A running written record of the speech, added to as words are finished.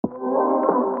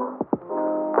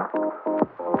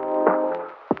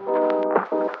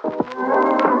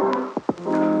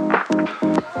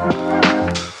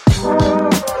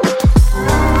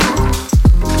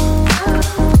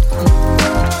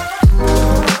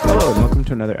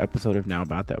to another episode of Now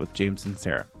About That with James and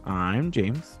Sarah. I'm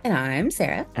James. And I'm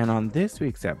Sarah. And on this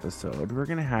week's episode, we're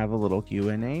going to have a little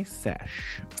Q&A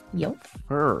sesh. Yup.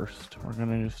 First, we're going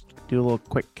to just do a little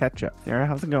quick catch-up. Sarah,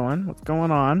 how's it going? What's going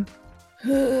on?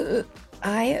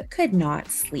 I could not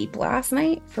sleep last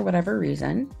night for whatever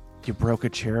reason. You broke a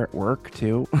chair at work,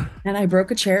 too? And I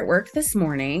broke a chair at work this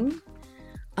morning.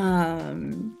 I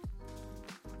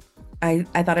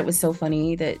thought it was so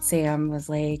funny that Sam was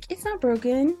like, it's not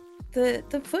broken. The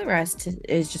footrest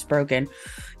is just broken.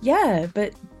 Yeah,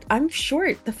 but I'm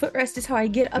short. The footrest is how I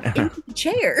get up into the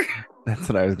chair. That's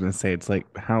what I was going to say. It's like,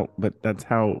 but that's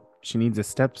how she needs a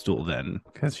step stool then,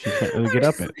 because she can't really get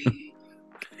up it.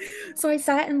 So I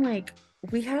sat in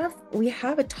we have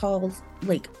a tall,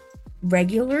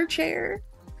 regular chair.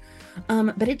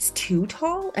 But it's too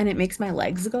tall and it makes my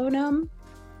legs go numb.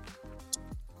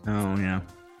 Oh, yeah.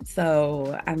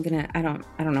 So I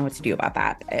don't know what to do about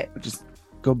that. Just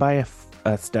go buy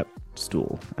a step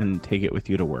stool and take it with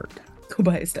you to work. Go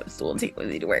buy a step stool and take it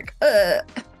with you to work.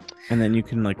 And then you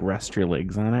can rest your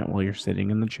legs on it while you're sitting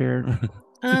in the chair.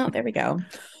 Oh, there we go.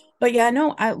 But yeah,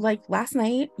 no,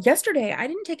 yesterday, I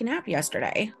didn't take a nap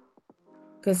yesterday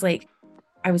because I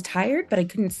was tired, but I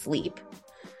couldn't sleep.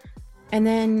 And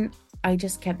then I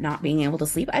just kept not being able to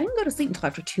sleep. I didn't go to sleep until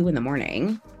after 2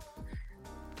 a.m.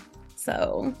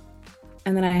 So,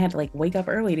 and then I had to wake up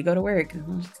early to go to work. And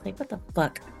I was just like, what the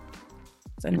fuck?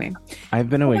 So anyway. I've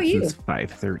been awake since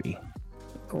 5:30.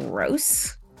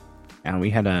 Gross. And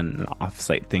we had an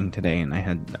off-site thing today and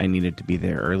I needed to be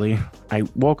there early. I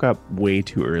woke up way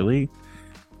too early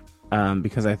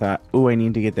because I thought, I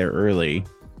need to get there early.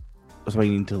 So I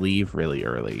need to leave really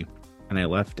early. And I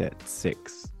left at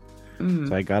 6.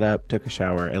 So I got up, took a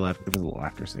shower. I left. It was a little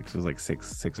after 6. It was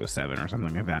 6:07 or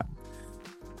something like that.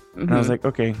 And I was like,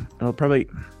 okay,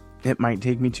 it might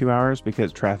take me 2 hours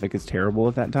because traffic is terrible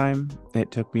at that time.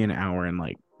 It took me an hour and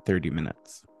 30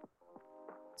 minutes.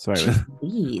 So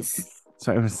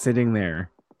I was sitting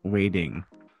there waiting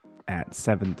at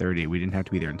 7:30. We didn't have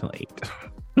to be there until 8.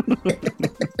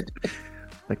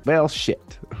 Well,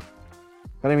 shit.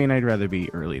 But I mean, I'd rather be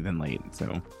early than late.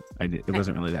 So it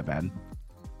wasn't really that bad.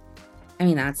 I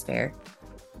mean, that's fair.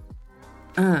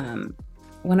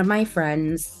 One of my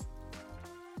friends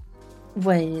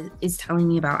is telling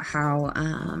me about how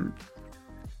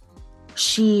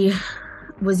she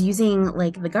was using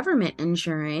the government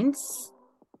insurance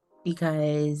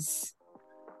because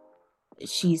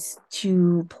she's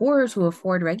too poor to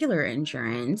afford regular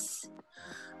insurance,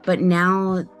 but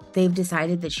now they've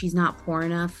decided that she's not poor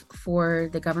enough for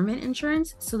the government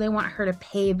insurance, so they want her to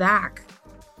pay back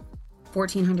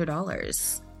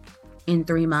 $1,400 in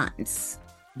 3 months.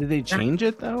 Did they change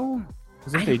it though?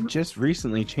 Because if they just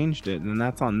recently changed it, then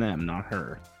that's on them, not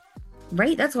her.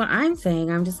 Right, that's what I'm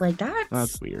saying. I'm just like,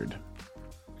 that's weird.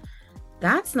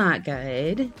 That's not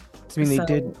good. I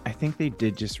mean, I think they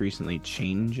did just recently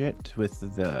change it with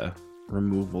the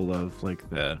removal of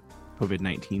the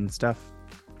COVID-19 stuff.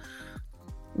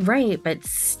 Right, but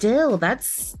still,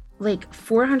 that's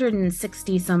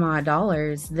 $460 some odd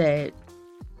that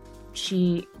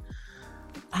she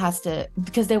has to,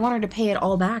 because they want her to pay it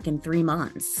all back in 3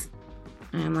 months.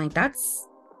 And I'm like, that's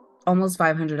almost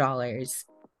 $500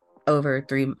 over a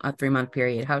 3-month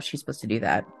period. How is she supposed to do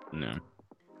that? No.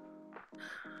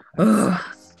 Ugh.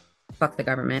 Fuck the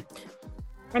government.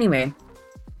 Anyway,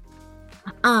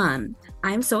 I'm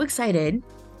so excited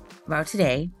about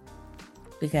today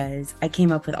because I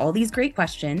came up with all these great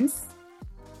questions.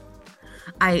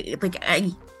 I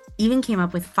even came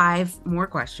up with 5 more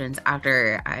questions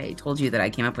after I told you that I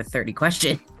came up with 30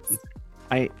 questions.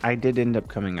 I did end up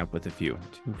coming up with a few.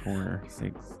 2, 4,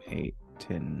 6, 8,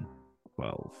 10,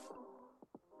 12.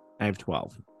 I have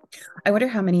 12. I wonder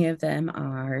how many of them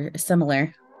are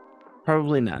similar.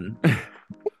 Probably none.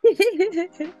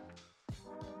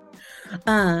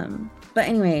 But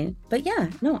anyway, yeah,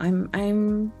 no,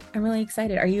 I'm really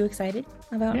excited. Are you excited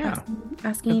about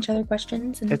asking each other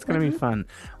questions? It's gonna be fun.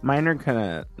 Mine are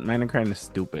kind of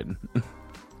stupid.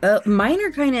 Mine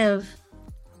are kind of,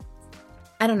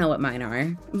 I don't know what mine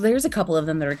are. There's a couple of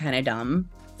them that are kind of dumb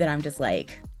that I'm just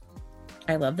like,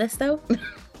 I love this though.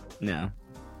 Yeah.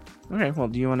 Okay. Well,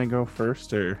 do you want to go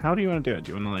first, or how do you want to do it?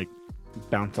 Do you want to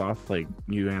bounce off?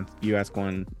 You ask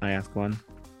one, I ask one.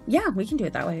 Yeah, we can do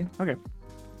it that way. Okay.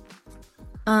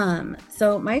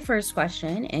 So my first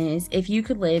question is, if you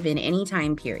could live in any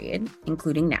time period,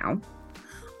 including now,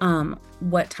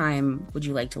 what time would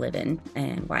you like to live in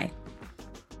and why?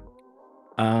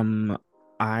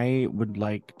 I would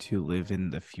like to live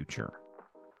in the future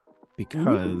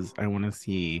because I want to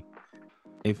see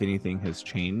if anything has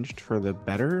changed for the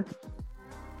better.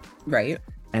 Right.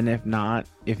 And if not,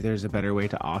 if there's a better way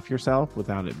to off yourself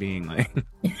without it being like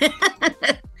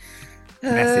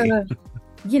messy. Uh,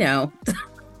 you know,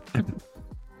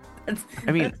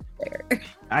 I mean, that's fair.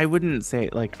 I wouldn't say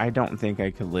like I don't think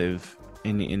I could live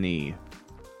in any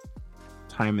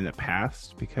time in the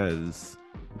past because,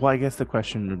 well, I guess the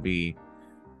question would be,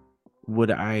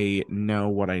 would I know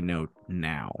what I know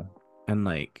now and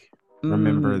like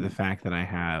remember the Mm, fact that I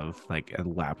have like a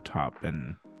laptop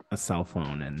and a cell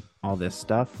phone and all this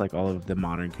stuff, like all of the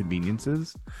modern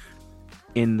conveniences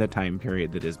in the time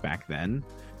period that is back then?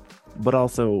 But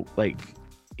also, like,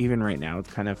 even right now,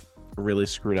 it's kind of really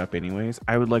screwed up anyways.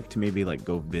 I would like to maybe like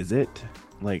go visit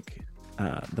like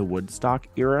the Woodstock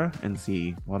era and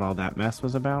see what all that mess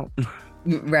was about.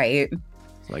 right.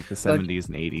 Like the Go, 70s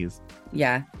and 80s.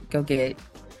 yeah, go get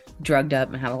drugged up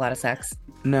and have a lot of sex.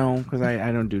 No, because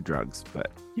I don't do drugs,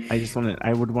 but I just want to,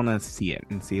 I would want to see it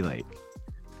and see like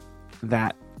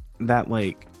that, that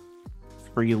like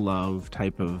free love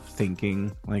type of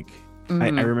thinking. Like, I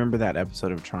Mm, remember that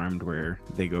episode of Charmed where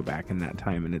they go back in that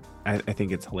time and I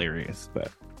think it's hilarious,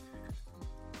 but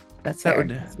that's that fair. would,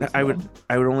 That's I reasonable. would,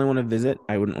 I would only want to visit.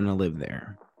 I wouldn't want to live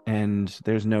there. And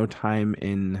there's no time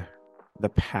in the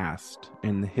past,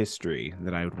 in the history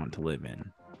that I would want to live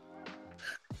in,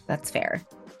 That's fair.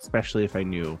 especially if I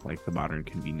knew like the modern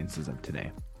conveniences of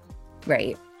today.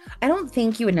 Right. I don't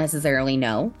think you would necessarily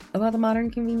know about the modern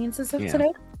conveniences of Yeah.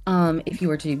 today. If you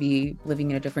were to be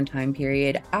living in a different time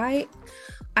period. I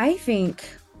think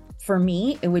for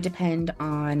me, it would depend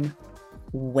on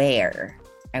where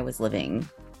I was living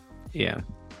Yeah.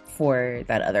 for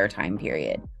that other time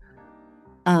period.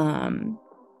 Um,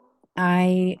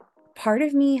 I Part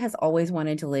of me has always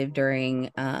wanted to live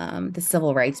during the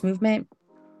civil rights movement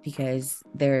because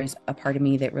there's a part of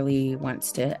me that really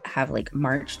wants to have like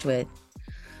marched with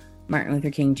Martin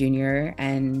Luther King Jr.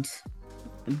 and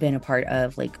been a part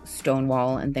of like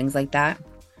Stonewall and things like that.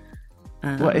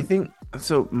 Well, I Um, think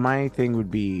so. My thing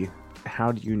would be,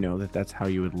 how do you know that that's how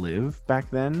you would live back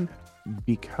then?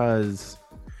 Because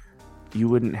you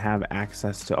wouldn't have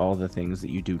access to all the things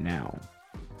that you do now.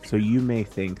 So you may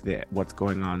think that what's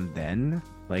going on then,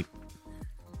 like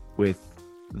with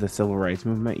the civil rights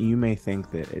movement, you may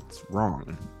think that it's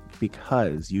wrong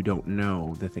because you don't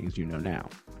know the things you know now.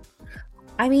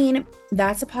 I mean,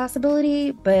 that's a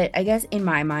possibility, but I guess in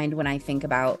my mind, when I think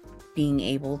about being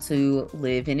able to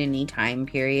live in any time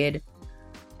period,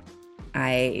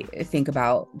 I think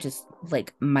about just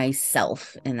like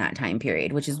myself in that time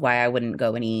period, which is why Yeah. I wouldn't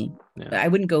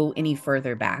go any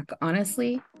further back,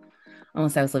 honestly,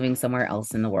 unless I was living somewhere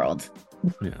else in the world.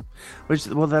 Yeah. Which,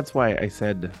 well, that's why I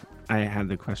said I had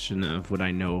the question of what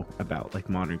I know about like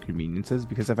modern conveniences,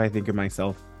 because if I think of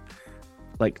myself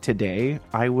like today,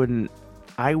 I wouldn't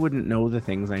know the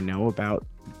things I know about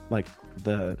like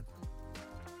the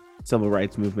civil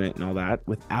rights movement and all that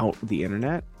without the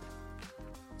internet.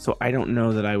 So I don't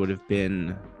know that I would have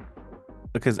been,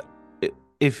 because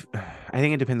if I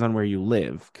think it depends on where you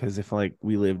live, because if like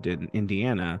we lived in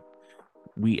Indiana,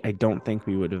 I don't think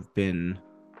we would have been,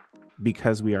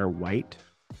 because we are white,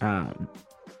 um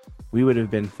we would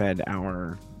have been fed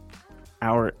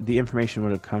the information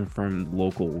would have come from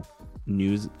local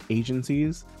news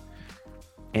agencies,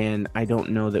 and I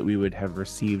don't know that we would have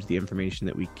received the information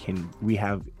that we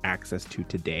have access to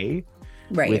today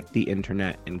Right. with the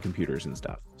internet and computers and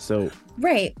stuff. So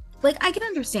Right. Like I can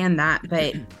understand that,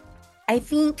 but I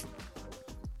think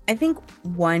I think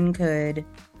one could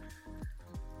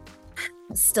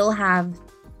still have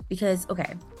because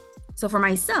okay. So for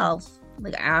myself,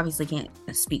 like I obviously can't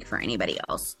speak for anybody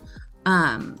else.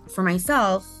 For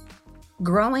myself,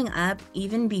 growing up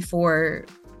even before,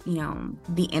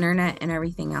 the internet and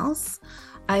everything else,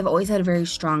 I've always had a very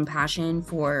strong passion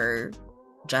for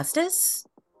justice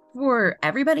for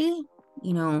everybody,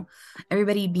 you know,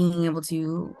 everybody being able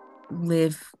to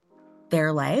live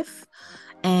their life.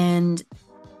 And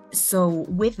so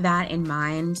with that in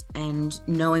mind and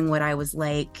knowing what I was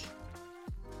like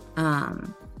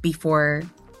before,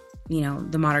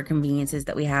 the modern conveniences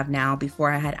that we have now,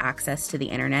 before I had access to the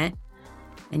internet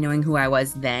and knowing who I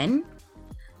was then,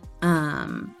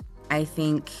 I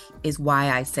think is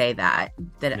why I say that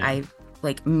yeah. I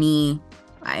like me,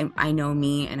 I know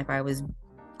me, and if I was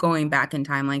going back in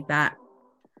time like that,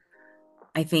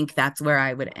 I think that's where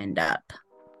I would end up.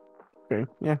 Okay.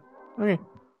 Yeah. Okay.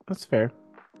 That's fair.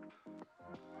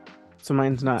 So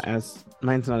mine's not as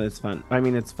fun. I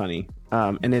mean, it's funny.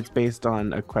 And it's based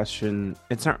on a question.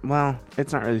 It's not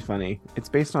really funny. It's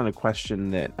based on a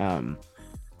question that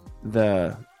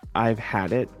the I've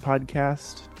Had It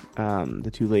podcast,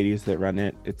 the two ladies that run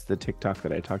it, it's the TikTok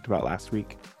that I talked about last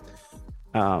week.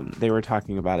 They were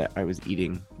talking about it. I was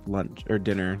eating lunch or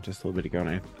dinner just a little bit ago,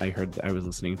 and I heard, I was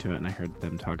listening to it, and I heard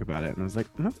them talk about it, and I was like,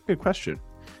 that's a good question.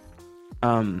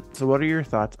 So what are your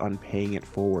thoughts on paying it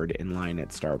forward in line at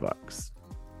Starbucks?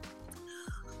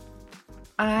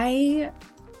 I'm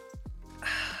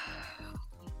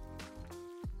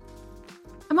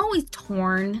always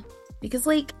torn because,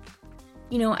 like,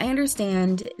 I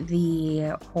understand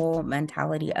the whole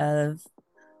mentality of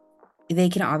they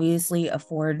can obviously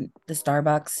afford the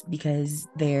Starbucks because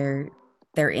they're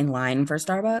in line for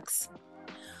Starbucks.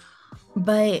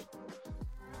 But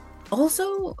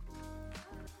also,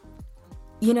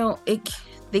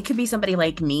 they could be somebody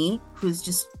like me who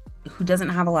doesn't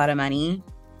have a lot of money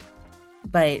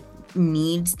but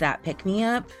needs that pick me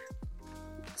up.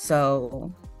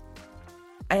 So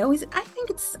I think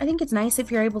it's nice if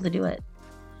you're able to do it.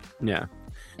 Yeah.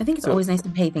 I think it's always nice to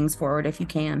pay things forward if you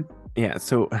can. Yeah,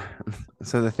 so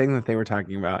the thing that they were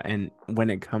talking about, and when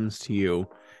it comes to you,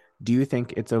 do you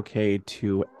think it's okay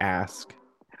to ask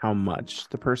how much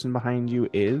the person behind you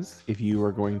is if you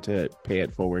are going to pay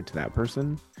it forward to that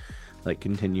person, like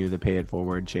continue the pay it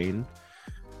forward chain?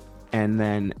 And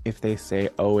then if they say,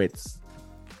 oh, it's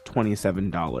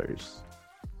 $27,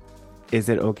 is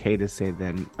it okay to say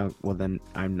then, oh, well, then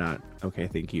I'm not okay,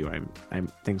 thank you, I'm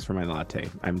thanks for my latte,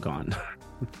 I'm gone?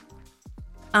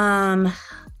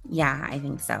 Yeah, I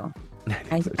think so.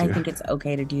 I think it's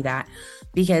okay to do that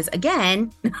because,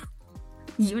 again,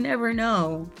 you never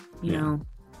know, you know.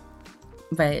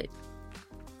 But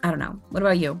I don't know. What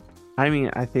about you? I mean,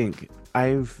 I think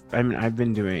I've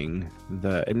been doing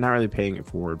not really paying it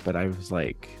forward, but I was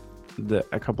like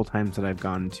a couple times that I've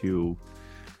gone to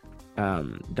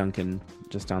Dunkin'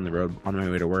 just down the road on my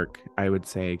way to work, I would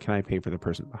say, can I pay for the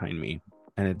person behind me?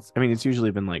 And it's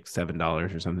usually been like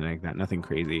 $7 or something like that. Nothing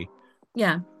crazy.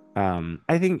 Yeah. I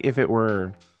think I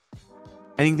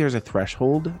think there's a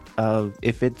threshold of,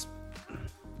 if it's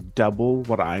double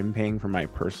what I'm paying for my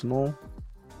personal,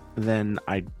 then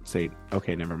I'd say,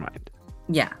 okay, never mind.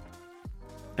 Yeah.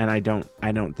 And I don't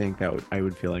think that I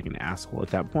would feel like an asshole at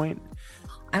that point.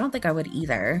 I don't think I would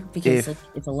either, because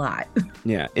it's a lot.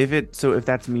 Yeah. If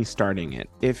that's me starting it,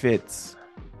 if it's,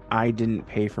 I didn't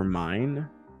pay for mine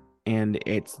and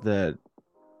it's the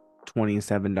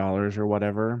 $27 or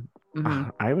whatever,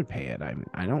 I would pay it.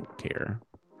 I don't care.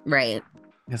 Right.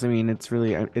 Because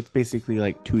it's basically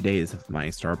like 2 days of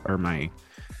my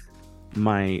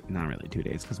my not really 2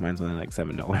 days, because mine's only like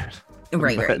 $7.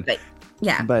 Right. But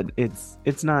yeah. But it's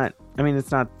not,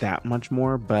 it's not that much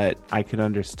more, but I could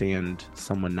understand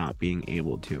someone not being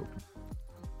able to.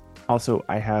 Also,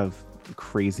 I have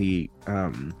crazy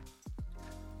what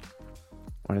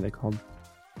are they called?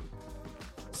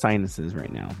 Sinuses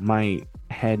right now. My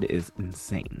head is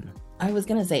insane. I was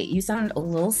gonna say, you sound a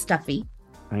little stuffy.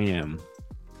 I am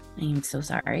so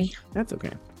sorry. That's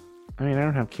okay. I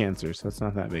don't have cancer, so it's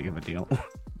not that big of a deal.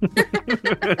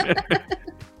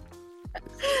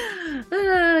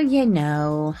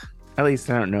 At least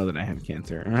I don't know that I have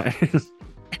cancer.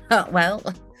 Oh, well,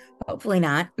 hopefully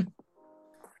not.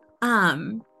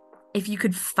 If you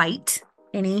could fight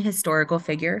any historical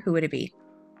figure, who would it be?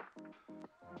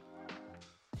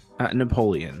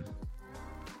 Napoleon.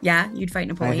 Yeah, you'd fight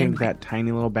Napoleon. I think that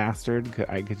tiny little bastard,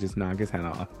 I could just knock his head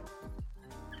off.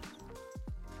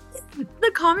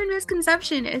 The common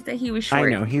misconception is that he was short. I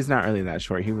know, he's not really that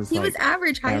short. He was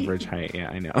average height. Average height, yeah,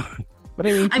 I know. But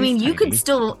you could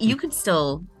still,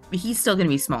 he's still going to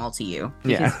be small to you.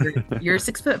 Yeah. You're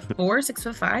 6'4",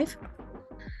 6'5".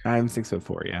 I'm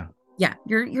 6'4", yeah. Yeah,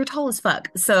 you're tall as fuck.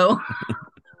 So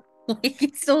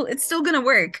it's still going to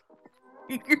work.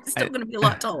 You're still going to be a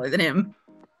lot taller than him.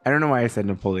 I don't know why I said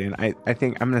Napoleon. I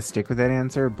think I'm going to stick with that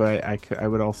answer, but I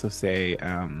would also say,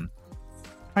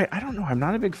 I don't know. I'm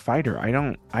not a big fighter. I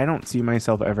don't see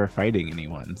myself ever fighting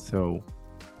anyone. So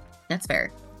that's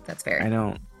fair.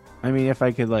 If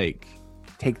I could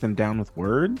take them down with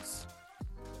words,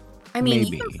 maybe.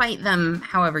 You can fight them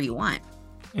however you want.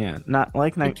 Yeah, not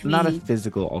a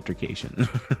physical altercation.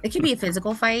 It could be a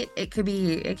physical fight. It could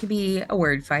be a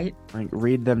word fight. Like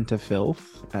read them to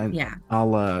filth. Yeah.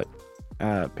 I'll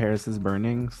Paris is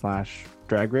Burning /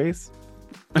 Drag Race.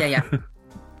 Yeah.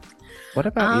 What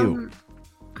about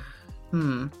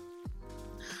you?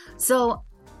 So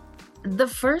the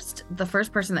first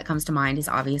person that comes to mind is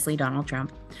obviously Donald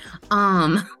Trump.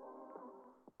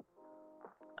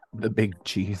 The big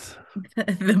cheese.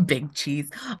 The big cheese.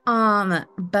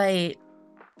 But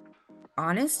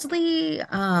honestly,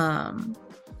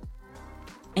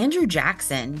 Andrew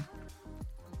Jackson.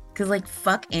 Cause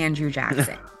fuck Andrew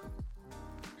Jackson.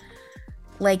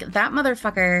 Like that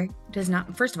motherfucker does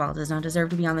not, first of all, does not deserve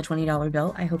to be on the $20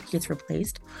 bill. I hope he gets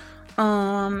replaced.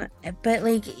 But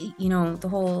like,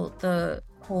 the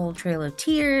whole Trail of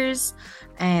Tears,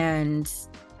 and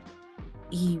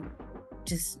he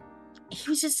just he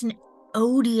was just an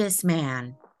odious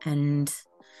man. And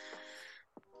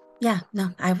yeah,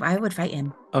 no, I would fight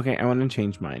him. Okay, I want to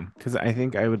change mine because I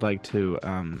think I would like to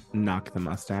knock the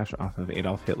mustache off of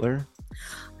Adolf Hitler.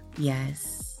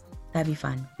 Yes, that'd be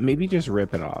fun. Maybe just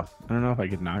rip it off. I don't know if I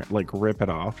could rip it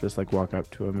off. Just like walk up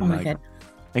to him Oh and my god.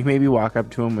 like maybe walk up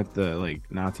to him with the like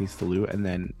Nazi salute and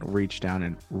then reach down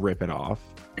and rip it off.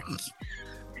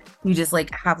 You just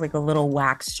like have like a little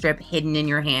wax strip hidden in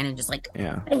your hand and just like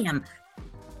Yeah. bam.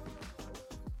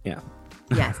 Yeah.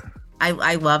 Yes.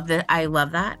 I love that. I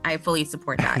love that. I fully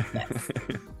support that. Yes.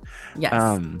 Yes.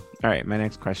 All right. My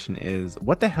next question is,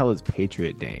 what the hell is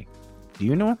Patriot Day? Do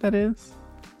you know what that is?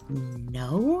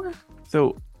 No.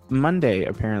 So Monday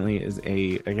apparently is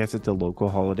I guess it's a local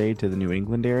holiday to the New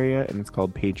England area, and it's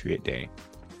called Patriot Day,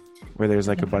 where there's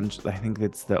like a bunch. I think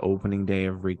it's the opening day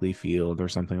of Wrigley Field or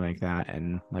something like that,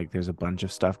 and like there's a bunch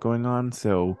of stuff going on.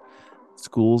 So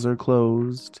schools are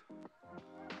closed.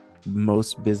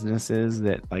 Most businesses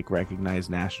that like recognize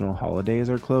national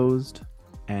holidays are closed,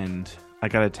 and I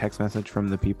got a text message from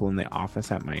the people in the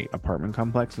office at my apartment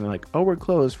complex, and they're like, "Oh, we're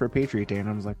closed for Patriot Day," and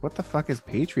I was like, "What the fuck is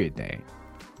Patriot Day?"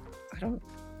 I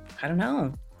don't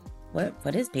know.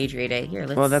 What is Patriot Day? Here,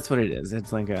 let's. Well, that's what it is.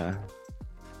 It's like a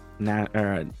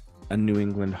New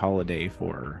England holiday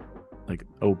for like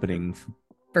opening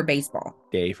for baseball.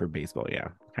 day for baseball. Yeah,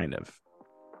 kind of.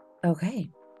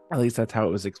 Okay. At least that's how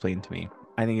it was explained to me.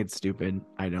 I think it's stupid.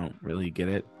 I don't really get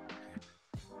it.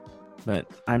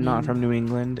 But I'm not from New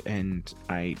England, and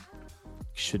I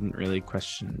shouldn't really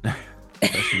question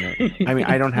it. I mean,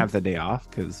 I don't have the day off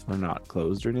because we're not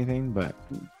closed or anything, but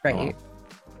right.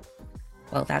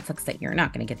 Well, that sucks that you're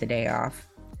not going to get the day off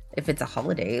if it's a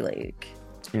holiday. Like,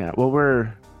 yeah. Well,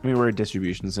 we're a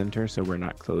distribution center, so we're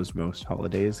not closed most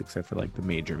holidays except for like the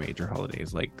major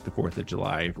holidays, like the 4th of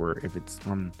July, or if it's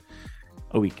on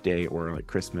a weekday, or like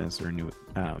Christmas or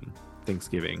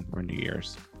Thanksgiving or New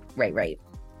Year's. Right.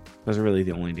 Those are really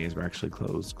the only days we're actually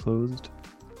closed.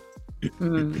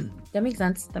 That makes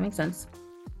sense.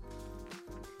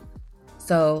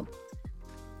 So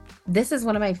this is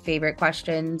one of my favorite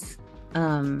questions.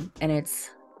 And it's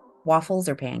waffles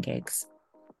or pancakes.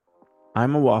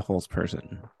 I'm a waffles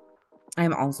person.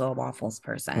 I'm also a waffles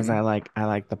person. Because I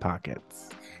like the pockets.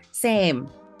 Same.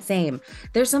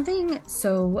 There's something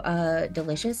so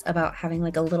delicious about having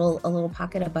like a little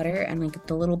pocket of butter and like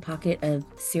the little pocket of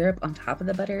syrup on top of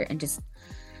the butter, and just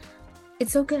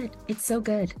it's so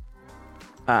good.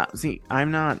 See,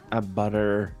 I'm not a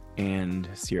butter and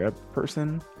syrup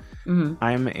person. Mm-hmm.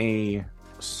 I'm a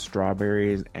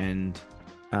strawberries and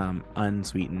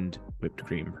unsweetened whipped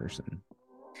cream person.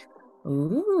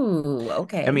 Ooh,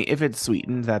 okay. I mean, if it's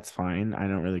sweetened, that's fine. I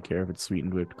don't really care if it's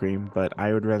sweetened whipped cream, but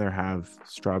I would rather have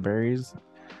strawberries.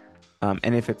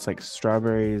 And if it's like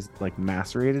strawberries, like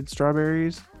macerated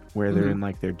strawberries, where they're in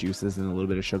like their juices and a little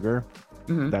bit of sugar,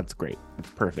 that's great. It's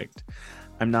perfect.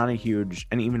 I'm not a huge,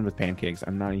 and even with pancakes,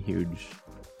 I'm not a huge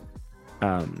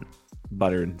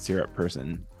butter and syrup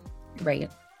person. Right.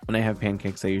 When I have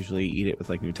pancakes, I usually eat it with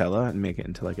like Nutella and make it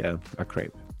into like a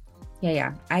crepe.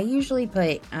 Yeah. I usually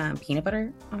put peanut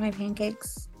butter on my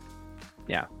pancakes.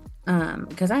 Yeah.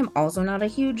 Because I'm also not a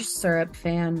huge syrup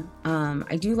fan.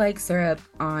 I do like syrup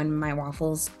on my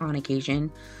waffles on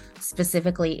occasion,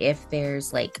 specifically if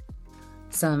there's like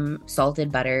some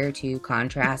salted butter to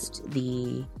contrast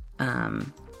the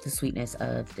sweetness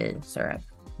of the syrup.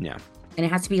 Yeah. And it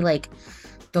has to be like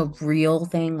the real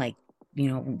thing, like,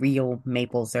 real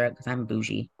maple syrup, because I'm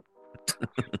bougie.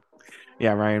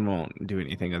 Yeah, Ryan won't do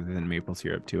anything other than maple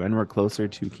syrup too. And we're closer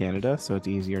to Canada, so it's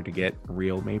easier to get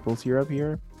real maple syrup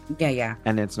here. Yeah.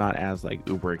 And it's not as like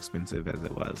uber expensive as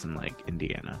it was in like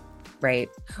Indiana. Right.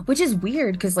 Which is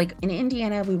weird because like in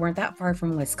Indiana, we weren't that far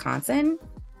from Wisconsin.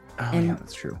 Oh, and yeah,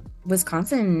 that's true.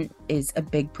 Wisconsin is a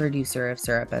big producer of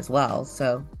syrup as well.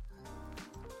 So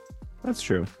that's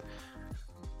true.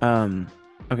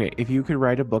 Okay, if you could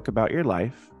write a book about your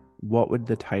life, what would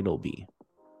the title be?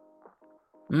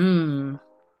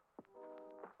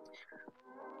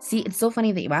 See, it's so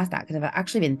funny that you asked that because I've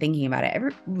actually been thinking about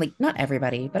it. Not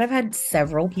everybody, but I've had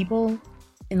several people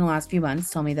in the last few months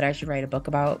tell me that I should write a book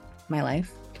about my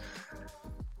life.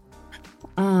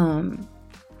 And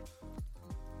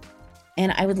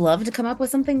I would love to come up with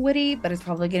something witty, but it's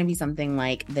probably going to be something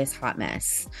like This Hot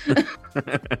Mess.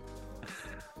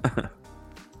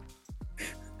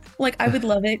 Like, I would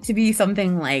love it to be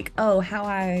something like, oh, how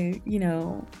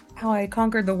how I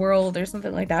conquered the world or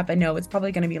something like that. But no, it's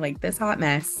probably going to be like this hot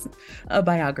mess, a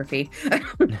biography.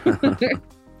 What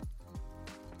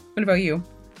about you?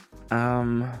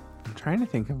 I'm trying to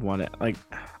think of one. Like,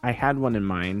 I had one in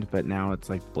mind, but now it's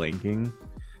like blanking.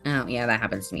 Oh, yeah, that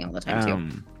happens to me all the time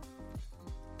too.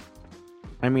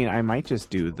 I mean, I might just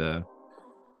do the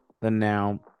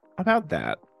now about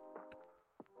that.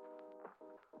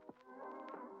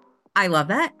 I love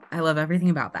that. I love everything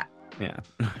about that. Yeah.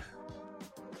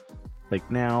 Like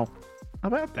now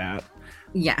about that.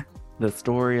 Yeah. The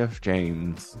story of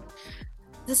James.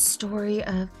 The story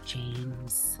of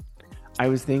James. I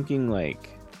was thinking like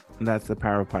that's the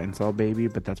Power of Pine Sol baby,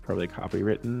 but that's probably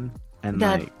copywritten. And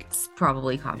that's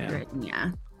probably copywritten,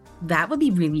 yeah. That would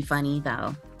be really funny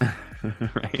though.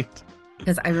 Right.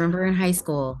 Because I remember in high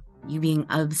school you being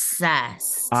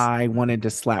obsessed. I wanted to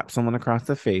slap someone across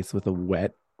the face with a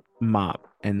wet mop.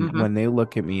 And when they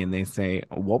look at me and they say,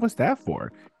 "What was that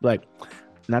for?" Like,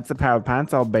 that's the Power of Pine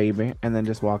Sol baby, and then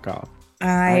just walk off.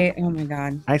 Oh my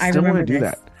God. I still want to do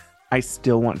that. I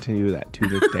still want to do that to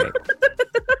this day.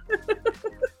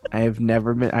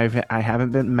 I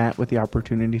haven't been met with the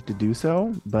opportunity to do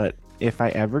so, but if I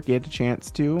ever get a chance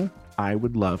to, I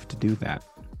would love to do that.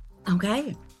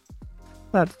 Okay.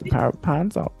 That's the Power of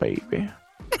Pine Sol baby.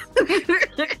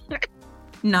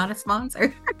 Not a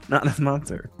sponsor. Not a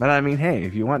sponsor. But I mean, hey,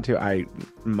 if you want to, I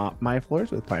mop my floors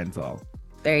with Pine Sol.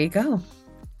 There you go.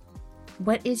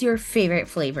 What is your favorite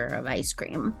flavor of ice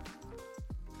cream?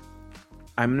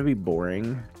 I'm gonna be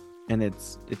boring, and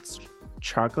it's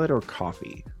chocolate or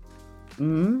coffee.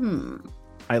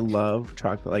 I love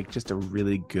chocolate, like just a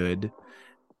really good,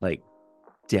 like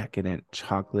decadent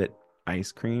chocolate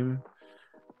ice cream,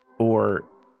 or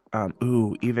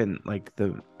even like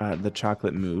the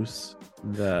chocolate mousse,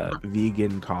 the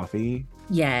vegan coffee.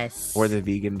 Yes. Or the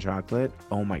vegan chocolate.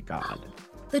 Oh my God.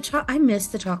 I miss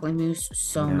the chocolate mousse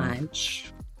so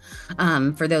much.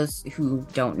 For those who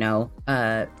don't know,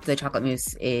 the Chocolate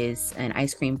Mousse is an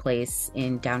ice cream place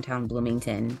in downtown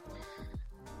Bloomington.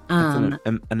 It's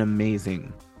an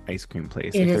amazing ice cream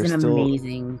place. It is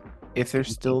amazing. If they're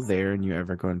still there and you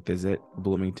ever go and visit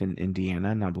Bloomington,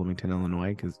 Indiana, not Bloomington,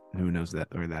 Illinois, because who knows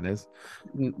where that is.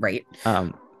 Right.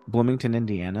 Bloomington,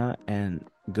 Indiana, and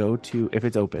go to, if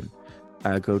it's open,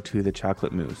 go to the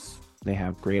Chocolate Mousse. They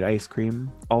have great ice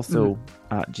cream. Also,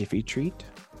 Jiffy Treat.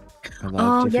 I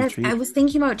love Jiffy Treat. I was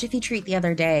thinking about Jiffy Treat the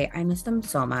other day. I miss them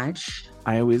so much.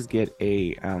 I always get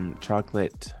a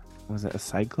chocolate, was it a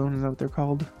Cyclone? Is that what they're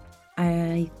called?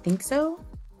 I think so.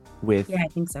 I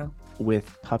think so.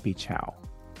 With puppy chow.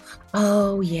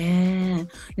 Oh yeah.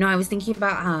 No, I was thinking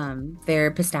about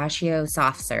their pistachio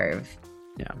soft serve.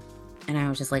 Yeah. And I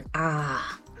was just like,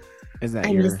 Is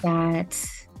that miss that.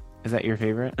 Is that your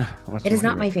favorite? It is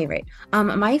not my favorite.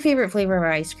 My favorite flavor of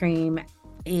ice cream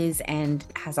is and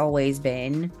has always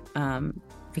been,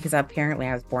 because apparently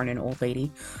I was born an old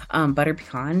lady, butter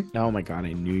pecan. Oh my God,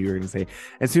 I knew you were gonna say.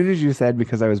 As soon as you said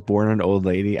because I was born an old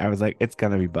lady, I was like, it's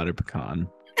gonna be butter pecan.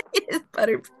 It is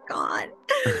butter pecan.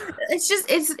 It's just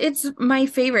it's my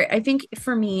favorite. I think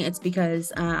for me it's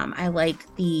because I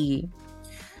like the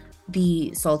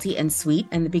salty and sweet,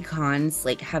 and the pecans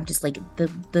like have just like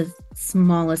the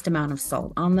smallest amount of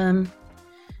salt on them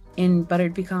in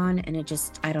buttered pecan, and it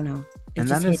just, I don't know.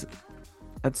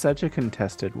 That's such a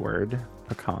contested word,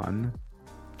 pecan.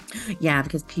 Yeah,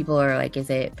 because people are like, is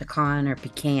it pecan or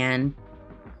pecan?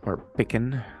 Or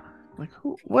pickin'. Like,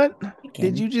 what? Pickin'.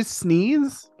 Did you just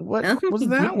sneeze? What was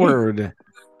that word?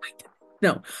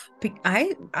 No,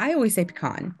 I always say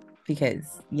pecan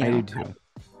because, I do too.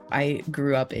 I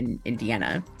grew up in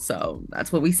Indiana, so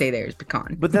that's what we say there is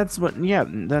pecan. But that's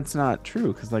not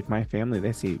true, because like my family,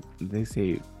 they say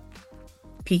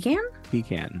pecan?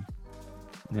 Pecan.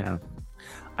 Yeah.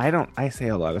 I say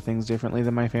a lot of things differently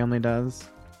than my family does.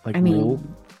 Like, I mean, wool.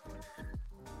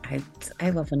 I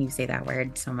love when you say that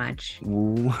word so much.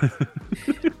 Wool.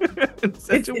 It's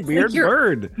such a weird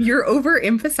word. You're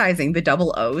overemphasizing the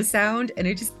double O sound, and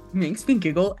it just makes me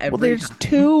giggle every time. Well, there's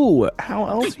two. How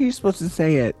else are you supposed to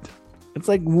say it? It's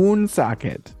like wound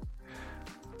socket.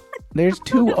 There's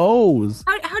two O's.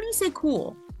 How do you say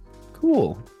cool?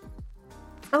 Cool.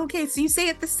 Okay, so you say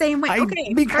it the same way.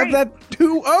 Because that's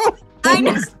two O's. I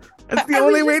know. That's the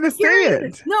only way to say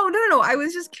it. No. I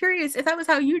was just curious if that was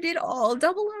how you did all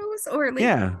double O's, or like,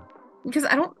 yeah. Because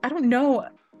I don't know.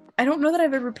 I don't know that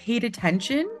I've ever paid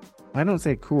attention. I don't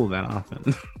say cool that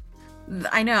often.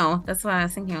 I know. That's what I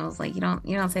was thinking. I was like, you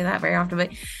don't say that very often,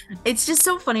 but it's just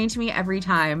so funny to me every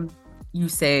time you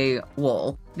say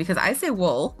wool, because I say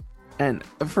wool. And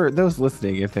for those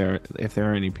listening, if there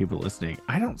are any people listening,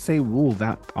 I don't say wool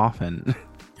that often.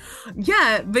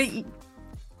 Yeah, but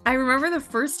I remember the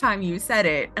first time you said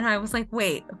it, and I was like,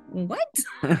 wait, what?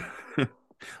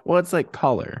 Well, it's like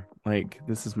collar. Like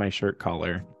this is my shirt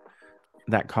collar.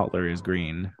 That collar is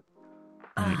green.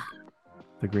 Like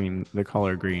the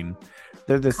collar green.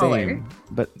 They're the Color. same,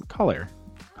 but color.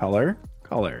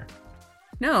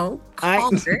 No, I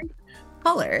color.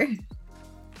 Color.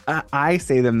 I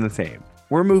say them the same.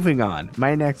 We're moving on.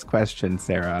 My next question,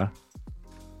 Sarah.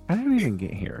 I didn't even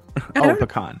get here. I Oh, don't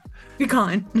pecan. be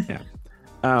gone. Yeah.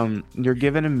 You're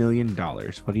given $1 million.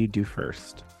 What do you do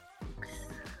first?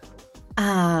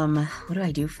 What do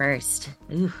I do first?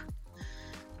 Ooh.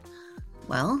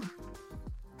 Well,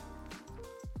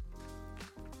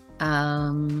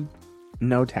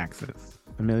 No taxes.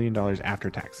 $1 million after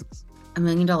taxes. $1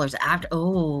 million after.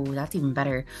 Oh, that's even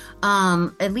better.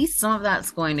 At least some of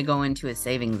that's going to go into a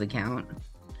savings account.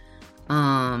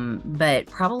 But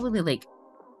probably like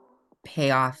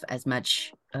pay off as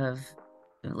much of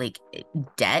like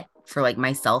debt for like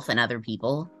myself and other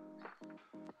people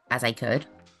as I could.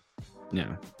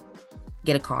 Yeah.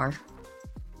 Get a car.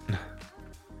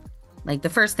 Like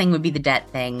the first thing would be the debt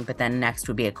thing, but then next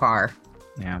would be a car.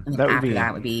 Yeah. And That would after be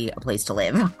that would be a place to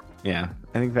live. Yeah.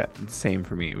 I think that same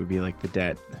for me. It would be like the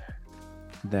debt,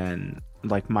 then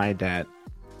like my debt,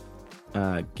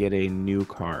 get a new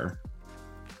car.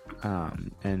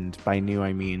 And by new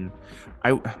I mean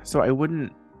I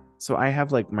wouldn't so I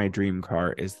have like my dream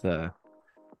car is the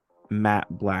matte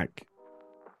black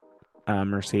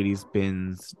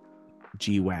Mercedes-Benz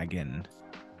G-Wagon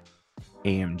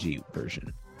AMG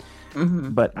version.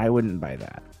 Mhm. But I wouldn't buy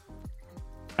that.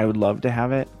 I would love to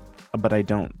have it, but I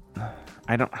don't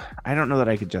know that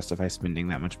I could justify spending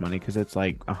that much money because it's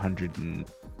like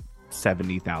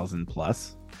 170,000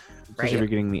 plus. Especially if Right. you're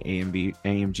getting the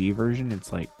AMG version,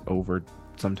 it's like over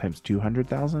sometimes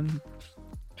 200,000.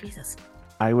 Jesus.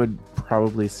 I would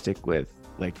probably stick with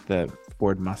like the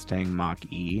Ford Mustang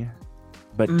Mach-E,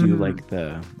 but do like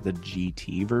the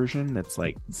GT version that's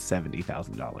like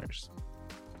 $70,000.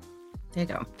 There you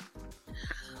go.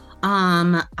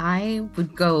 I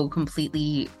would go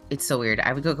completely, it's so weird.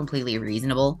 I would go completely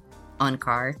reasonable on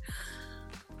car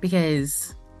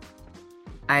because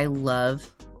I love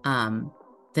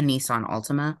the Nissan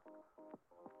Altima.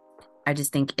 I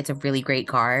just think it's a really great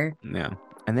car. Yeah.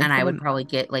 And I would probably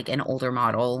get like an older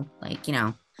model, like, you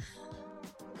know,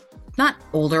 not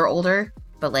older,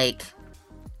 but like,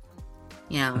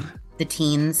 you know, the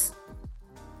teens.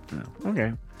 Yeah.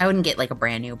 Okay. I wouldn't get like a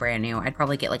brand new. I'd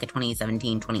probably get like a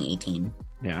 2017, 2018.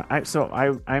 Yeah,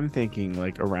 I'm thinking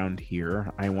like around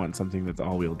here, I want something that's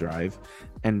all-wheel drive,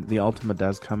 and the Altima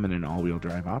does come in an all-wheel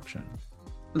drive option.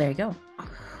 There you go.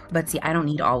 But see, I don't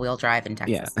need all-wheel drive in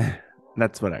Texas. Yeah,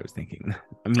 that's what I was thinking.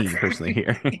 Me personally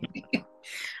here.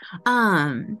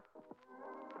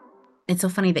 It's so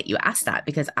funny that you asked that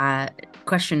because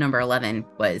question number 11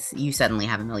 was you suddenly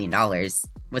have $1 million.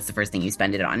 What's the first thing you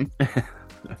spend it on?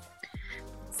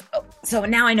 So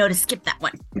now I know to skip that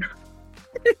one.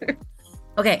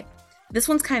 Okay, this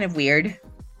one's kind of weird.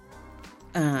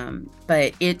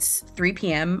 But it's 3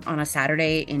 p.m. on a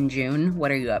Saturday in June.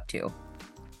 What are you up to?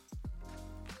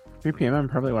 3 p.m. I'm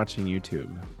probably watching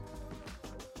YouTube.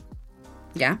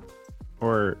 Yeah?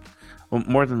 Or well,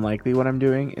 more than likely what I'm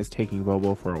doing is taking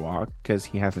Bobo for a walk because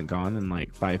he hasn't gone in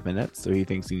like 5 minutes, so he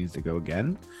thinks he needs to go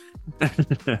again.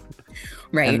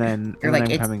 Right. And then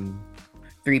it's coming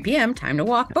 3 p.m. time to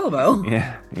walk Bobo.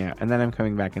 Yeah. And then I'm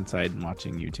coming back inside and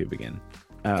watching YouTube again.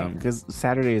 Because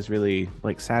Saturday is really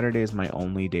like Saturday is my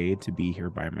only day to be here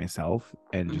by myself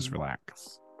and just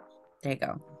relax. There you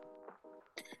go.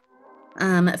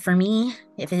 For me,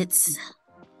 if it's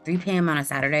 3 p.m. on a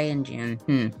Saturday in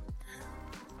June,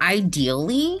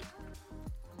 ideally,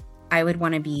 I would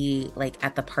want to be like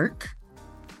at the park.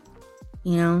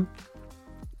 You know,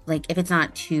 like if it's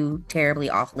not too terribly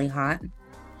awfully hot.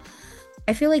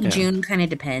 I feel like June kind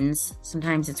of depends.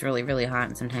 Sometimes it's really, really hot,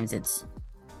 and sometimes it's.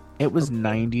 It was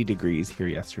 90 degrees here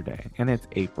yesterday, and it's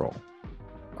April.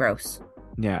 Gross.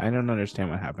 Yeah, I don't understand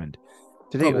what happened.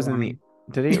 Today it was in the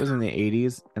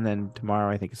 80s, and then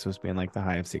tomorrow I think it's supposed to be in like the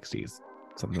high of 60s,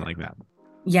 something like that.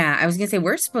 Yeah, I was gonna say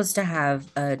we're supposed to have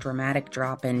a dramatic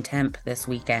drop in temp this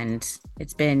weekend.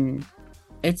 It's been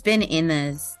in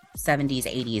the 70s,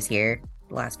 80s here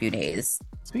the last few days.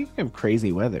 Speaking of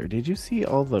crazy weather, did you see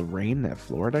all the rain that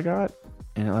Florida got?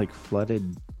 And it like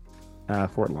flooded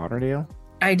Fort Lauderdale?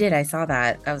 I did. I saw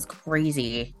that. That was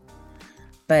crazy.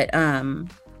 But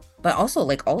also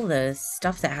like all the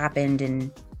stuff that happened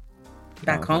in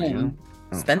back home.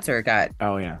 Oh. Spencer got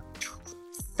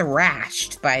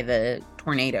thrashed by the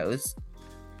tornadoes.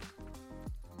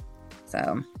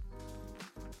 So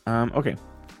okay.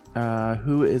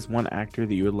 Who is one actor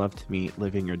that you would love to meet,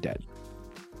 living or dead?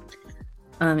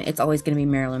 It's always gonna be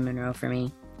Marilyn Monroe for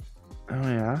me. Oh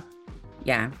yeah,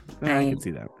 Yeah, no, I I can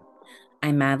see that.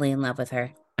 I'm madly in love with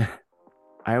her.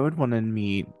 I would want to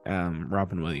meet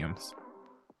Robin Williams.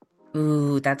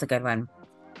 Ooh, that's a good one.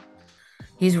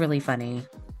 He's really funny.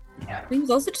 Yeah, He was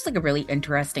also just like a really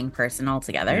interesting person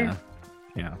altogether. yeah,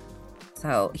 yeah.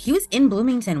 So he was in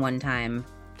Bloomington one time.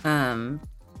 Um,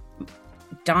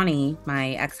 Donnie,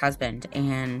 my ex-husband,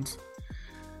 and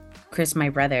Chris, my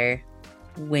brother,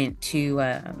 went to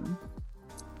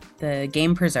the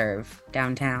game preserve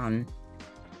downtown,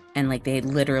 and like they had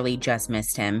literally just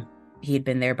missed him. He had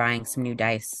been there buying some new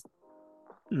dice.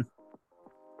 Hmm.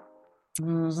 I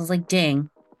was like, dang,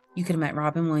 you could have met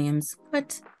Robin Williams.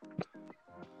 What?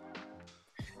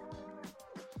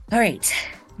 All right.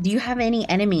 Do you have any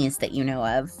enemies that you know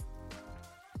of?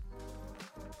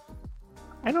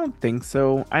 I don't think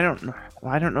so. I don't.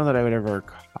 Well, I don't know that I would ever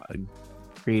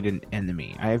create an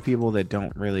enemy. I have people that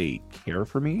don't really care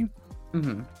for me,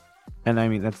 Hmm. and I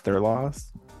mean that's their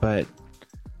loss. But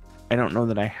I don't know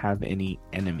that I have any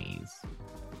enemies.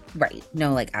 Right.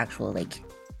 No, like actual like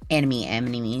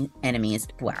enemies.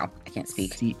 Wow, I can't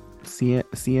speak. Sea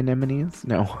anemones?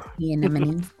 No.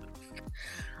 Enemies.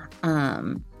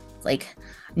 Um, like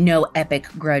no epic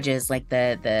grudges like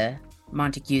the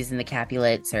Montagues and the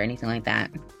Capulets or anything like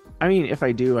that. I mean, if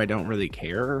I do, I don't really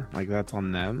care. Like that's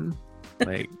on them.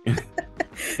 Like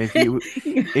if you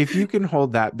if you can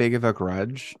hold that big of a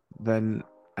grudge, then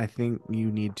I think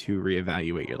you need to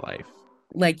reevaluate your life.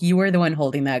 Like you were the one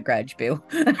holding that grudge, boo.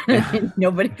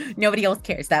 Nobody else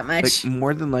cares that Like much.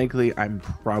 more than likely, I'm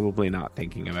probably not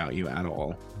thinking about you at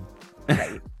all.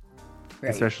 Right. Right.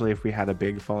 Especially if we had a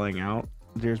big falling out,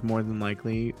 there's more than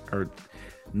likely or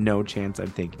no chance I'm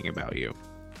thinking about you.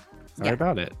 Sorry Yeah.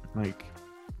 about it. Like,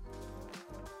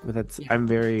 but that's Yeah. I'm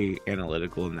very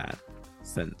analytical in that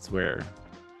sense where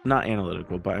not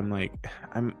analytical, but I'm like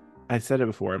I said it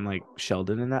before, I'm like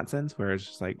Sheldon in that sense where it's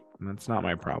just like that's not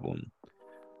my problem.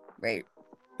 Right.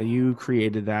 You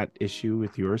created that issue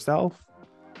with yourself.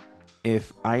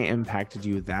 If I impacted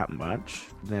you that much,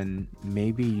 then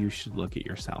maybe you should look at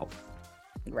yourself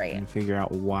Right. and figure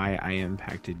out why I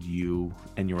impacted you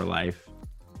and your life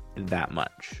that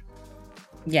much.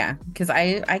 Yeah. Because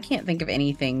I can't think of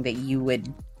anything that you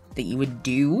would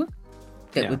do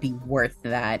that Yeah. would be worth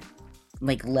that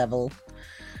like level.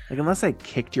 Like unless I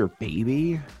kicked your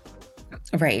baby,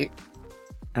 Right.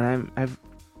 and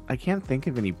I can't think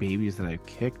of any babies that I've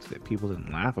kicked that people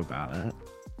didn't laugh about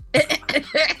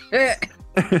it.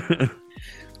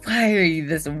 Why are you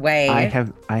this way?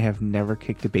 I have never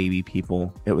kicked a baby,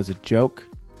 people. It was a joke.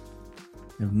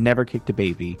 I've never kicked a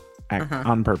baby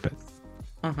on purpose.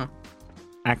 Uh-huh.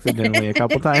 Accidentally a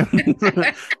couple times.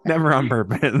 Never on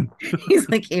purpose. He's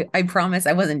like, I promise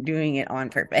I wasn't doing it on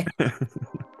purpose.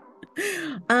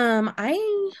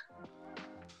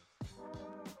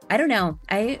 I don't know.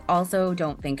 I also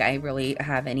don't think I really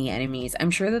have any enemies.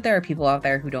 I'm sure that there are people out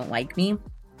there who don't like me.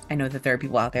 I know that there are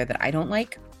people out there that I don't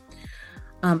like.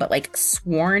 But like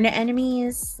sworn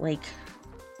enemies, like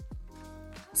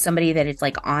somebody that it's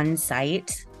like on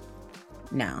site.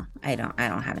 No, I don't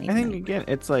have any. I think again,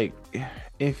 it's like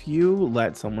if you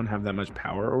let someone have that much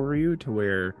power over you to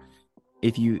where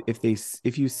if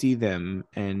you see them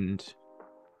and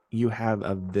you have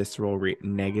a visceral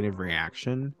negative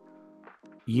reaction,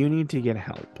 you need to get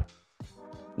help.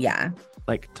 Yeah.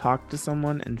 Like talk to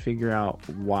someone and figure out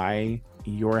why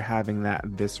you're having that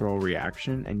visceral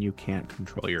reaction and you can't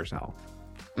control yourself.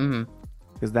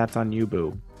 Because that's on you,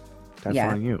 boo. That's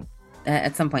on you.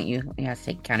 At some point you have to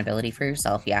take accountability for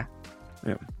yourself. Yeah.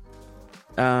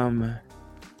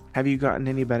 Have you gotten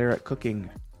any better at cooking?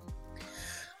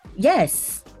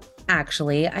 Yes,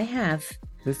 actually I have.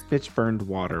 This bitch burned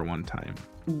water one time.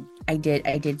 I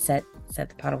did set the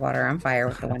pot of water on fire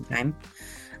with the one time.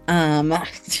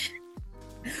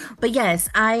 But yes,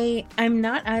 I'm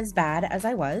not as bad as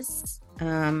I was.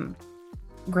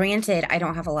 Granted, I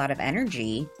don't have a lot of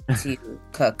energy to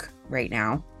cook right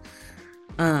now.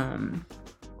 But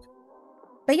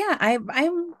yeah, I'm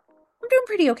doing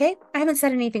pretty okay. I haven't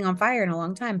set anything on fire in a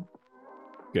long time.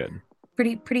 Good.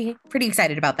 Pretty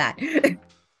excited about that.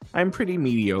 I'm pretty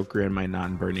mediocre in my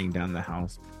non-burning down the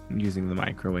house using the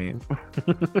microwave.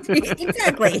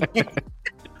 Exactly.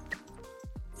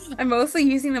 I'm mostly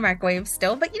using the microwave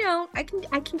still, but you know, I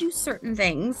can do certain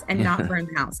things and not burn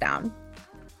the house down.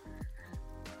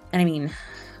 And I mean,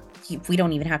 we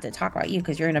don't even have to talk about you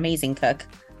because you're an amazing cook.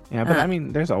 Yeah, but I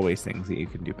mean, there's always things that you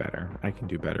can do better. I can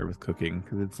do better with cooking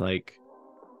because it's like,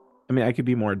 I mean, I could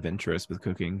be more adventurous with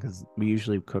cooking because we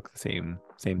usually cook the same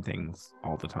things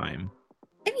all the time.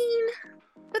 I mean,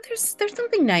 there's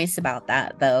something nice about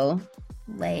that though.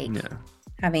 Like Yeah.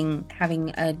 having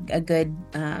a good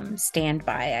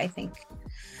standby, I think.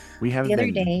 We The have other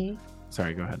been, day,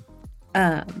 sorry, go ahead.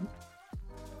 um,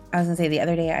 I was gonna say the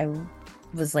other day I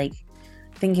was like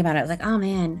thinking about it. I was like, oh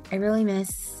man, I really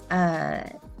miss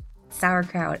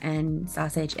sauerkraut and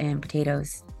sausage and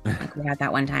potatoes. Like we had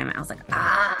that one time. I was like,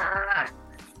 ah.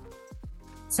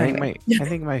 So anyway. I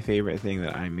think my favorite thing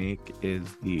that I make is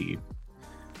the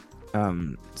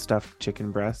stuffed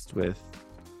chicken breast with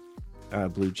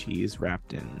blue cheese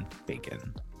wrapped in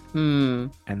bacon.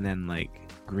 Mm. And then like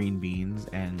green beans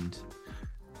and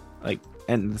the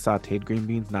sauteed green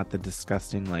beans, not the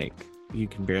disgusting, like you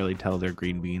can barely tell they're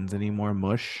green beans anymore,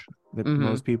 mush that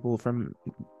most people from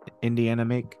Indiana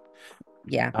make.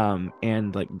 Yeah.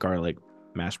 And like garlic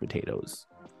mashed potatoes.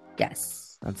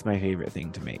 Yes. That's my favorite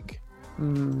thing to make.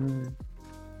 Mm.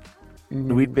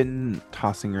 We've been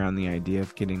tossing around the idea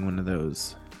of getting one of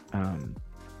those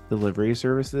delivery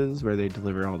services where they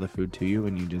deliver all the food to you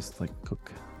and you just like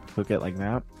cook it like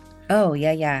that. Oh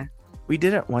yeah, yeah. We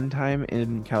did it one time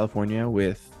in California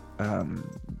with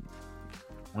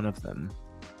one of them.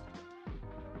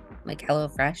 Like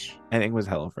HelloFresh. I think it was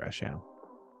HelloFresh, yeah.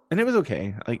 And it was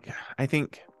okay. Like I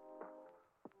think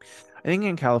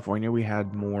in California we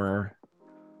had more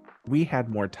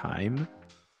time,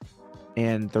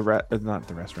 and not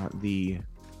the restaurant,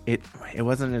 it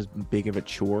wasn't as big of a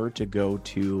chore to go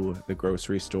to the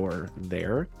grocery store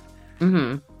there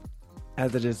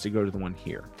as it is to go to the one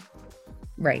here.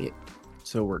 Right.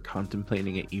 So we're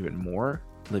contemplating it even more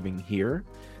living here.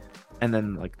 And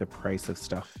then like the price of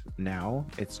stuff now,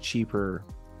 it's cheaper.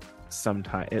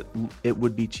 Sometimes it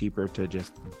would be cheaper to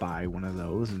just buy one of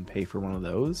those and pay for one of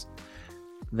those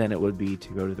than it would be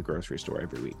to go to the grocery store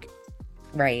every week.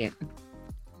 Right.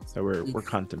 So we're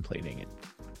contemplating it.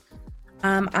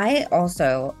 I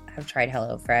also have tried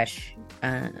HelloFresh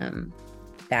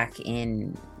back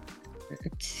in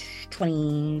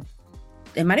 20,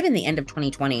 it might have been the end of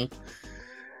 2020.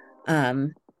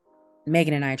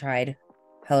 Megan and I tried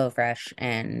HelloFresh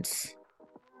and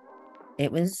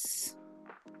it was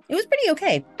pretty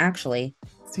okay, actually.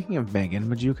 Speaking of Megan,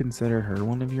 would you consider her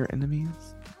one of your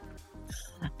enemies?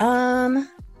 Are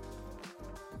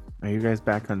you guys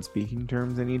back on speaking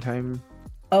terms anytime?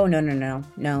 Oh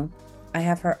no. I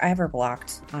have her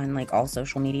blocked on like all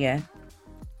social media.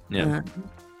 Yeah.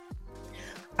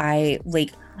 I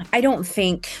wouldn't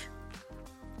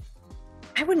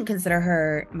consider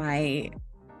her my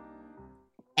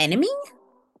enemy.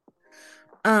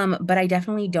 But I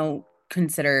definitely don't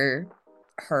consider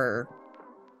her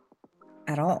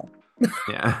at all.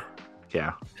 Yeah.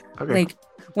 Okay. Like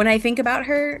when I think about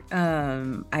her,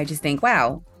 I just think,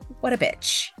 wow, what a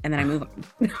bitch. And then I move on.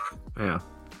 Yeah.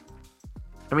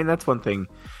 I mean, that's one thing.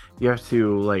 You have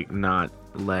to like not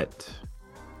let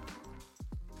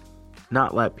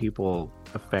people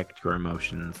affect your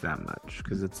emotions that much,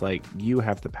 because it's like you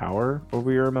have the power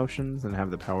over your emotions and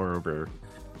have the power over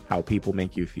how people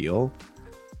make you feel.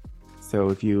 So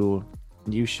if you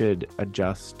should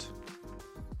adjust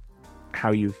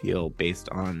how you feel based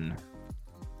on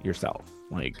yourself.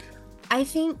 Like, I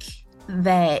think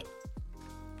that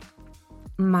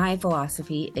my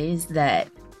philosophy is that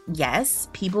yes,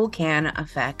 people can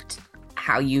affect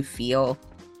how you feel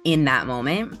in that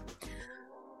moment,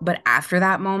 but after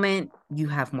that moment, you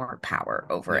have more power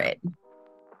over it.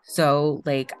 So,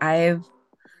 like, I've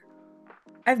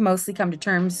mostly come to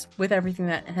terms with everything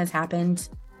that has happened.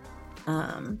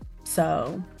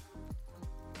 So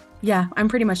yeah, I'm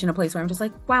pretty much in a place where I'm just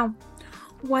like, wow,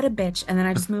 what a bitch, and then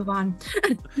I just move on.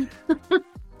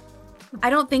 I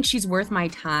don't think she's worth my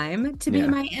time to be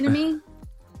my enemy.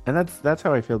 And that's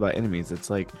how I feel about enemies. It's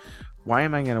like, why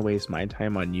am I going to waste my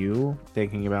time on you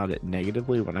thinking about it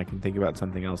negatively when I can think about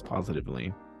something else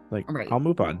positively? Like, I'll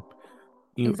move on.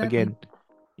 Again,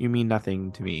 you mean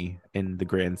nothing to me in the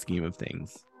grand scheme of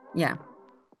things. Yeah.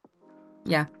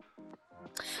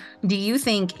 Do you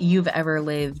think you've ever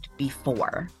lived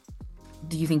before?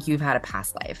 Do you think you've had a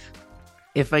past life?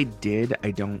 If I did,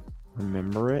 I don't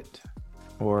remember it,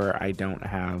 or I don't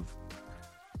have,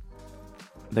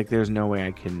 like, there's no way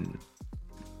I can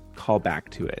call back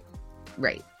to it.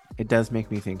 Right. It does make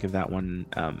me think of that one,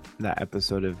 that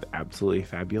episode of Absolutely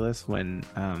Fabulous when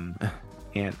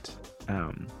Aunt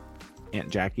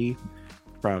Jackie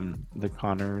from the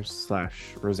Connors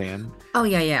 / Roseanne. Oh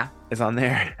yeah. Is on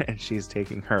there, and she's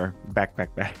taking her back. Oh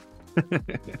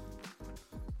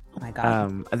my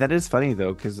god. And that is funny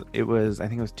though, because I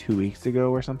think it was 2 weeks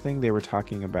ago or something. They were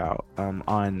talking about on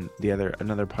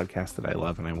another podcast that I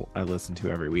love and I listen to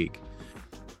every week.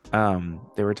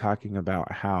 They were talking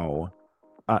about how.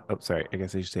 I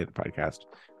guess I should say the podcast.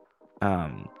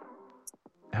 um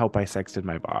Help, I Sexted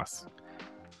My Boss.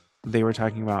 They were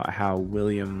talking about how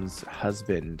William's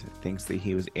husband thinks that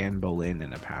he was Anne Boleyn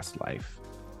in a past life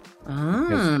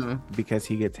Oh, because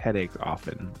he gets headaches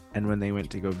often. And when they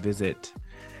went to go visit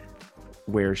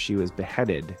where she was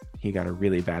beheaded, he got a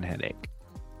really bad headache.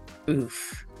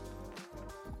 oof.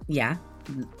 Yeah.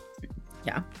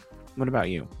 Yeah. What about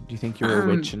you? Do you think you were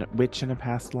a witch in a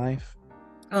past life?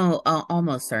 Oh,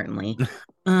 almost certainly.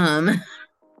 Um,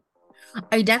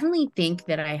 I definitely think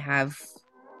that I have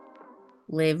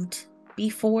lived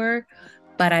before,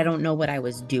 but I don't know what I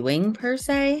was doing per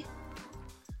se.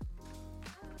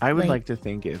 I would Like, like to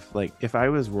think if I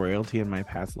was royalty in my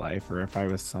past life, or if I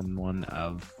was someone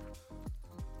of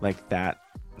like that,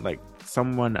 like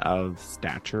someone of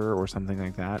stature or something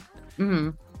like that.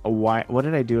 mhm. What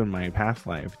did I do in my past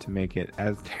life to make it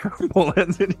as terrible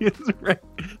as it is right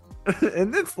in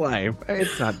this life?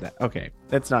 It's not that okay.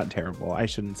 That's not terrible. I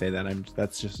shouldn't say that.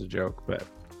 That's just a joke, but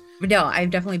No, I've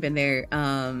definitely been there.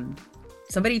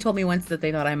 Somebody told me once that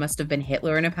they thought I must have been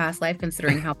Hitler in a past life,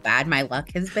 considering how bad my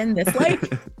luck has been this life.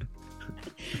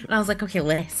 And I was like, okay,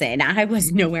 listen, I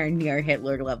was nowhere near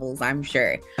Hitler levels, I'm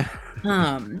sure.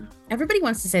 Everybody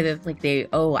wants to say that like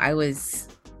I was,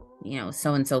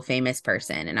 so and so famous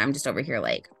person, and I'm just over here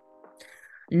like,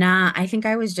 nah, I think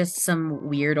I was just some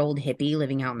weird old hippie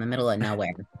living out in the middle of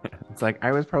nowhere. it's like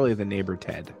I was probably the neighbor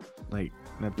Ted. Like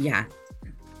Yeah.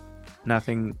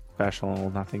 nothing special,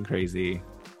 nothing crazy.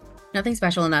 Nothing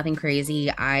special, nothing crazy.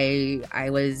 I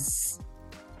was,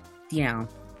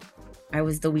 I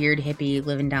was the weird hippie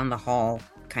living down the hall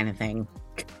kind of thing.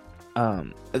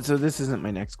 So this isn't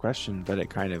my next question, but it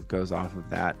kind of goes off of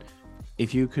that.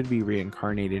 If you could be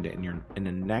reincarnated in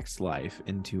a next life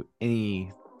into any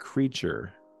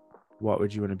creature, what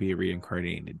would you want to be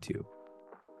reincarnated to?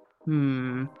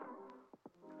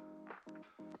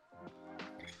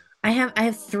 I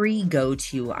have three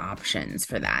go-to options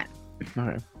for that.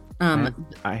 Okay.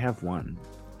 I have one.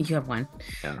 You have one.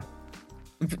 Yeah.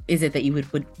 Is it that you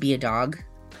would be a dog?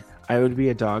 I would be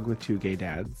a dog with two gay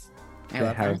dads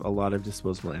that have that. a lot of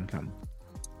disposable income.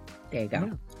 There you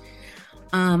go.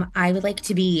 Yeah. I would like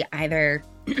to be either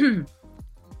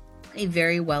a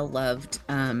very well-loved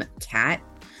cat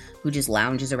who just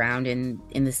lounges around in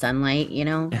the sunlight,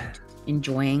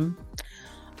 enjoying.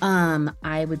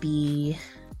 I would be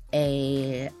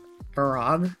a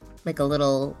frog, like a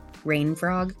little rain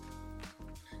frog,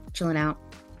 chilling out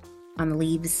on the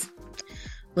leaves,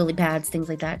 lily pads, things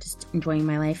like that, just enjoying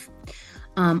my life.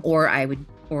 Or I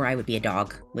would be a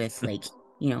dog with like,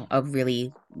 a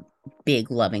really big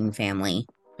loving family.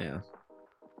 Yeah.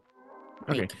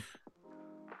 Okay. Like,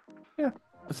 yeah.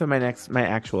 So my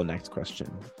actual next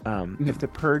question. If the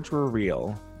purge were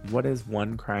real, what is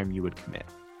one crime you would commit?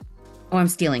 Oh, I'm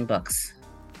stealing books.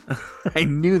 I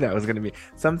knew that was going to be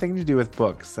something to do with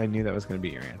books. I knew that was going to be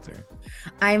your answer.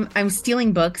 I'm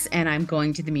stealing books and I'm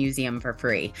going to the museum for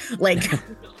free. Like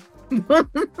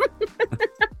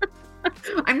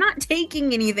I'm not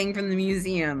taking anything from the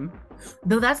museum.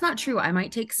 Though that's not true. I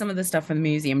might take some of the stuff from the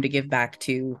museum to give back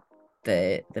to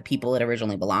the people it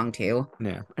originally belonged to.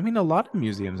 Yeah. I mean, a lot of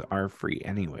museums are free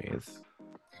anyways.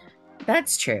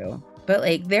 That's true. But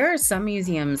like there are some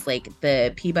museums like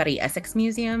the Peabody Essex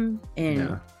Museum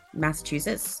in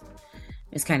Massachusetts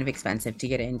is kind of expensive to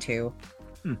get into.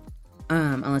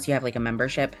 Unless you have like a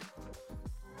membership.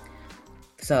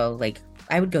 So like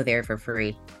I would go there for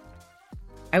free.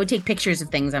 I would take pictures of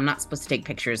things I'm not supposed to take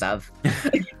pictures of.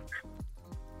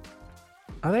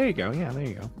 Oh, there you go. Yeah, there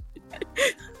you go.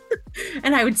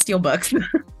 And I would steal books.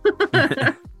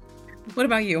 What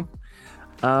about you?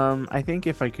 I think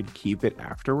if I could keep it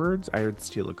afterwards, I would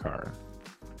steal a car.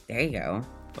 There you go.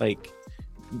 Like,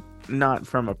 not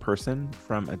from a person,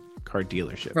 from a car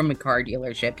dealership. From a car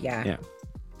dealership, yeah. Yeah.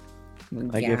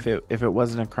 Like if it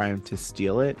wasn't a crime to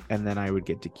steal it and then I would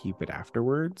get to keep it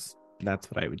afterwards,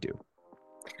 that's what I would do.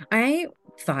 I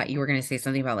thought you were going to say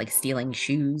something about like stealing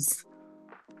shoes.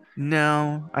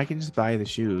 No, I can just buy the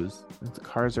shoes.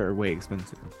 Cars are way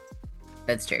expensive.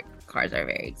 That's true. Cars are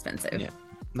very expensive. Yeah.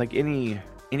 Like any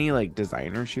like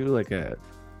designer shoe, like a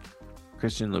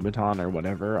Christian Louboutin or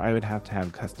whatever, I would have to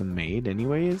have custom made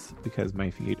anyways because my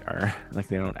feet are like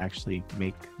they don't actually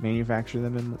manufacture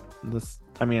them in this.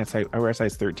 I mean, I wear a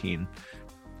size 13,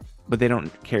 but they don't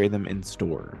carry them in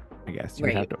store. I guess you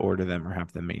would have to order them or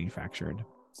have them manufactured.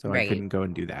 So I couldn't go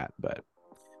and do that, but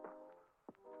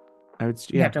I would.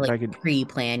 You have to like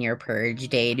pre-plan your purge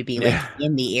day to be like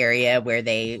in the area where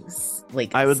they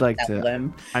like. I would like to.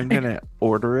 Them. I'm gonna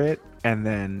order it and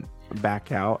then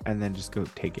back out and then just go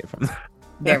take it from there.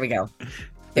 There we go.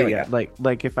 There we go.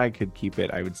 Like if I could keep it,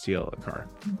 I would steal a car.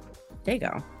 There you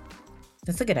go.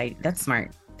 That's a good idea. That's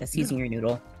smart. That's Yeah. using your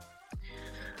noodle.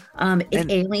 If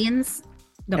And aliens,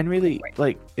 no, and go really, for it.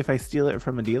 like, if I steal it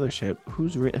from a dealership, who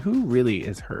really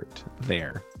is hurt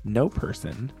there? No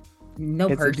person. No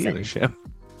It's a person. dealership.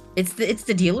 It's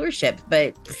the dealership,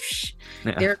 but psh,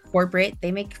 Yeah. they're corporate.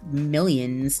 They make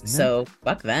millions, No. so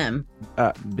fuck them.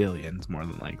 Billions more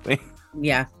than likely.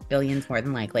 Yeah, billions more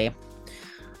than likely.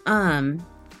 Um,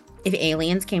 if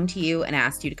aliens came to you and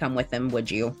asked you to come with them, would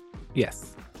you?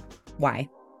 Yes. Why?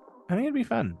 I think it'd be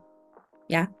fun.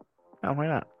 Yeah. Oh, why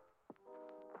not?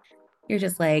 You're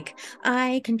just like,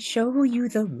 I can show you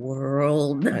the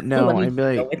world. Let No, me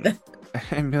go with them.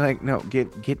 I'd be like, no,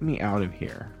 get me out of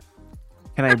here.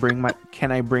 Can I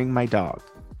bring my dog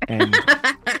and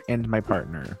and my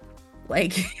partner?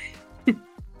 Like,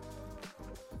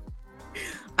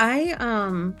 I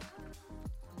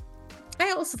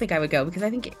I also think I would go because I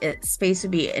think space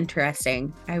would be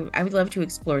interesting. I would love to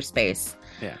explore space.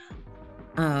 Yeah.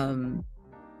 Um,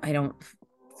 I don't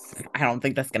I don't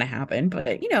think that's gonna happen,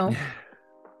 but you know,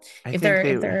 I if think there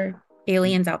they if there are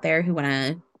aliens out there who want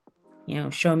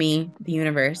to, show me the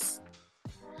universe,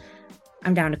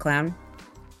 I'm down to clown.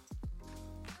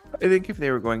 I think if they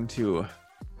were going to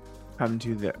come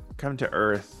to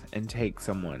Earth and take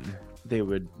someone, they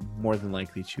would more than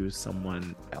likely choose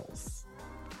someone else.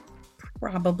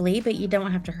 Probably, but you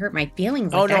don't have to hurt my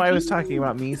feelings Oh like no, that. I was talking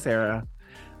about me, Sarah.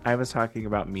 I was talking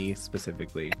about me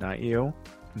specifically, not you.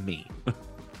 Me.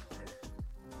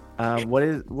 What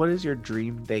is your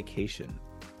dream vacation?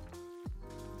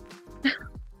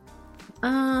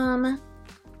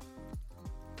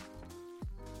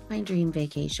 My dream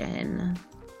vacation.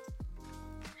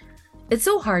 It's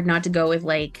so hard not to go with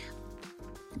like,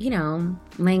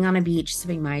 laying on a beach,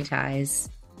 sipping Mai Tais,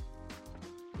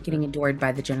 getting adored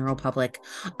by the general public.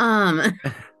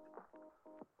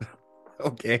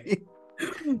 Okay.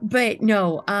 But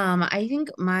no, I think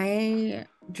my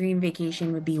dream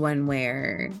vacation would be one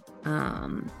where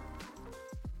I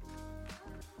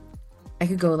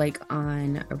could go like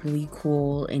on a really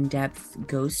cool in-depth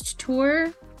ghost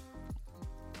tour.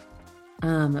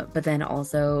 But then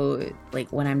also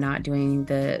like when I'm not doing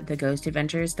the ghost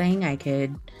adventures thing, I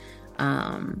could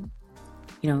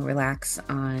relax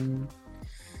on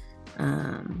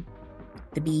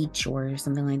the beach or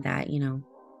something like that,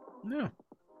 No.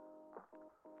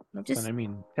 That's just fun. I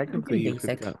mean, pretty technically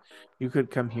basic. you could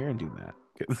come here and do that.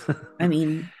 I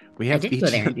mean, We I have did go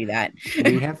there beaches. and do that.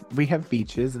 We have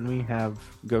beaches and we have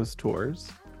ghost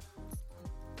tours.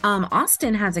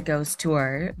 Austin has a ghost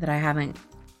tour that I haven't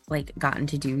like gotten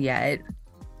to do yet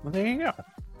Well, there you go.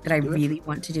 that I Do it. really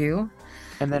want to do.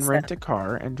 And then So- rent a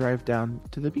car and drive down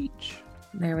to the beach.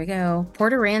 There we go.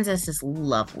 Port Aransas is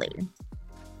lovely.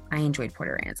 I enjoyed Port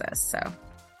Aransas, so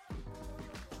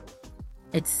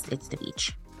it's the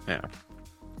beach. Yeah.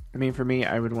 I mean, for me,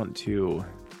 I would want to,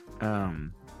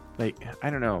 like, I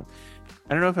don't know.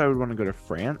 I don't know if I would want to go to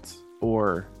France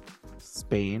or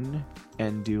Spain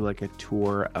and do like a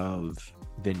tour of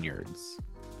vineyards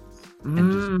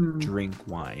and just drink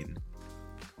wine.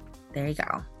 There you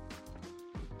go.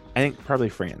 I think probably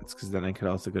France, because then I could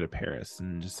also go to Paris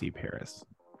and just see Paris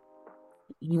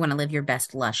You want to live your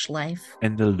best lush life.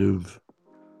 and the Louvre.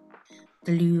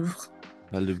 The Louvre.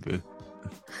 The Louvre.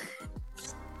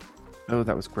 Oh,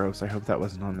 that was gross. I hope that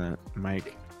wasn't on the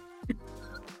mic. I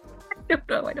don't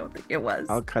know. I don't think it was.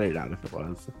 I'll cut it out if it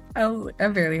was. I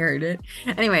barely heard it.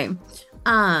 Anyway,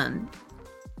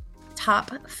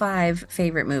 top 5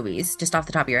 favorite movies, just off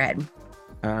the top of your head.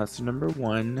 So number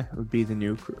 1 would be the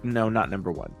new. No, not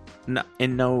number 1. No,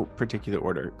 in no particular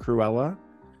order. Cruella.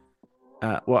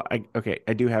 Well,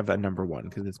 I do have a number 1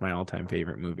 because it's my all-time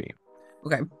favorite movie.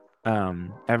 Okay.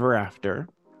 Ever After.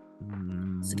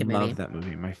 It's a good Love movie. that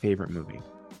movie. My favorite movie.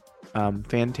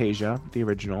 Fantasia, the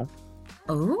original.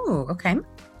 Oh, okay.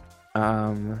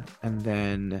 And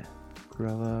then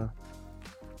Cruella,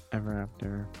 Ever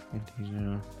After,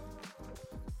 Fantasia.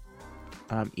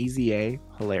 Easy A,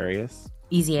 hilarious.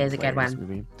 Easy as a good Hilarious one.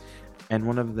 movie. And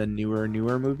one of the newer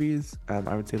movies, I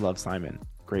would say Love, Simon.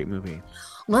 Great movie.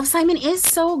 Love, Simon is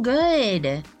so good.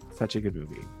 It Such a good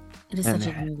movie. is And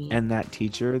such a good movie. And that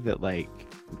teacher that like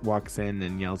walks in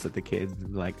and yells at the kids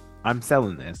like, I'm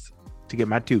selling this to get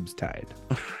my tubes tied.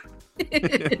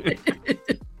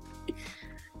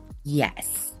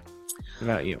 Yes. What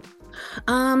about you?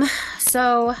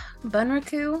 So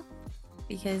Bunraku,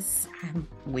 because I'm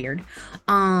weird.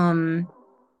 And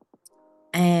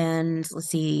let's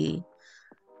see.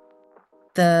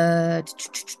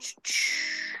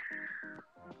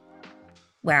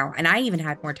 Wow, and I even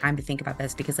had more time to think about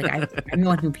this because like I'm the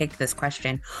one who picked this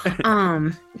question.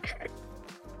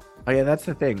 Oh yeah, that's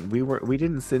the thing. We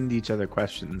didn't send each other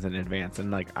questions in advance,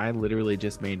 and like I literally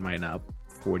just made mine up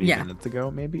 40 Yeah, minutes ago,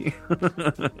 maybe.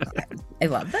 I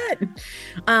love that.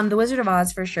 The Wizard of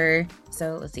Oz for sure.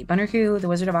 So let's see, Bunnerhoo, The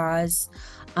Wizard of Oz.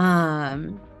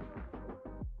 Um,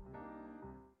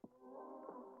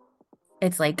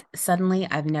 it's like suddenly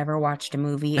I've never watched a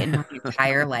movie in my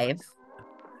entire life.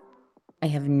 I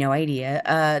have no idea.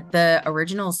 The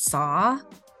original Saw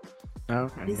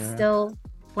Okay, is yeah. still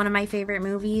one of my favorite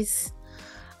movies.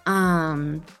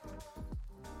 Um,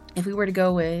 if we were to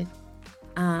go with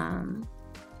um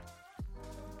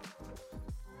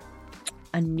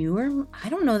a newer, I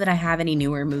don't know that I have any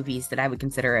newer movies that I would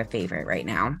consider a favorite right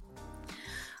now.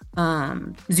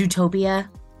 Zootopia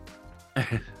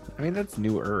I mean that's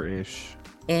newer-ish.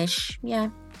 ish, yeah.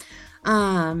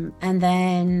 And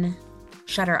then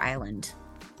Shutter Island.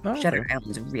 Oh, Shutter okay.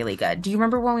 Island's really good. Do you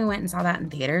remember when we went and saw that in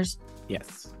theaters?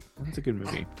 Yes, that's a good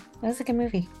movie. That was a good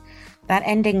movie. That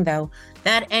ending though.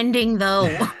 That ending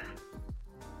though.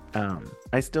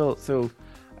 I still so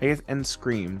I guess and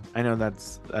Scream. I know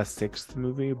that's a sixth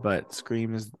movie, but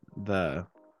Scream is the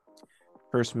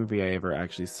first movie I ever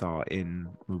actually saw in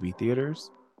movie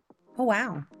theaters. Oh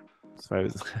wow. So I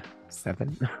was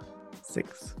seven,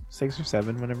 six or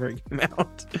seven whenever it came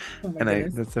out, Oh my and I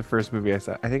goodness. that's the first movie I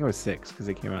saw. I think it was six because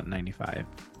it came out in '95,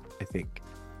 I think.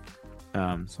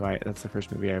 So I that's the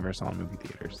first movie I ever saw in movie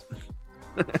theaters.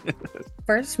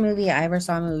 First movie I ever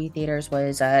saw in movie theaters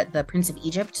was The Prince of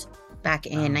Egypt back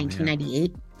in Oh yeah.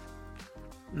 1998.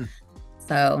 Hmm.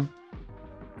 So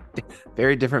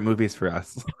Very different movies for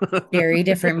us. very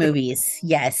different movies.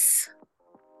 Yes.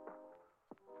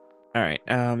 All right.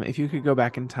 If you could go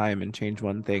back in time and change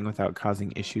one thing without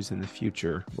causing issues in the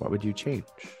future, what would you change?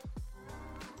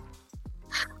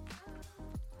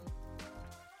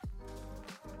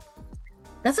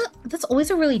 That's always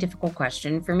a really difficult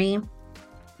question for me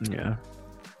Yeah.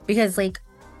 because like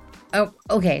oh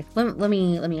okay, let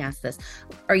me ask this.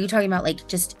 Are you talking about like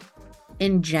just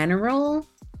in general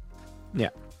Yeah.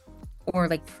 or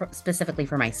like specifically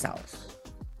for myself?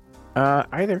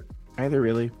 Either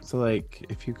really. So like,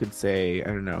 if you could say, I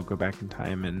don't know, go back in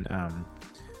time and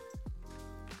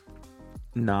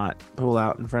not pull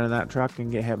out in front of that truck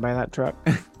and get hit by that truck.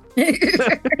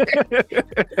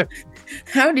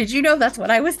 How did you know that's what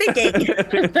I was thinking?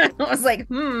 I was like,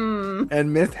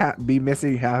 And be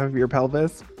missing half of your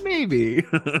pelvis, maybe.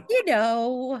 you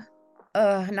know,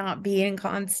 not be in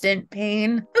constant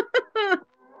pain.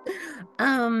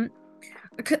 um,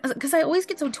 because I always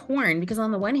get so torn because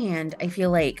on the one hand, I feel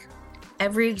like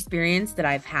every experience that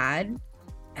I've had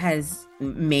has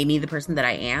made me the person that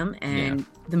I am, Yeah. and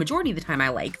the majority of the time I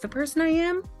like the person I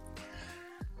am.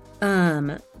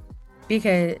 Um,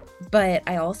 because but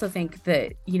I also think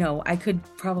that, you know, I could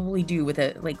probably do with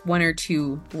a like one or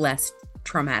two less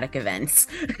traumatic events.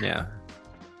 Yeah.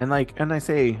 And I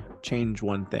say change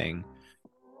one thing,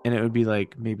 and it would be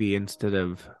like maybe instead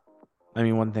of, I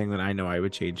mean, one thing that I know I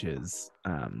would change is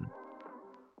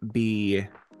be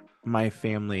my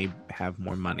family have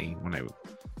more money when I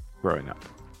growing up.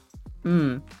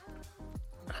 Mm,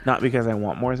 Not because I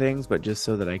want more things, but just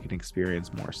so that I can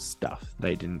experience more stuff that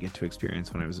I didn't get to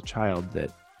experience when I was a child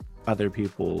that other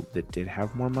people that did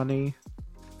have more money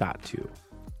got to.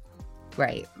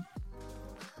 right.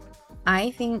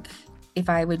 I think if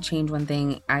I would change one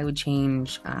thing, I would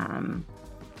change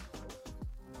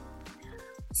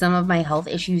some of my health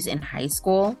issues in high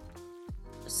school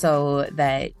so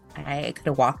that I could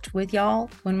have walked with y'all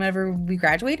whenever we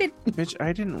graduated. Which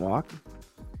I didn't walk.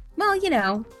 Well, you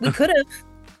know, we could have.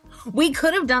 We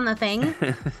could have done the thing.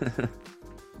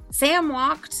 Sam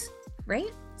walked, right?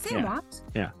 Sam Yeah. walked.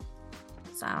 Yeah.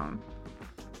 So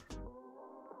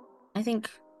I think,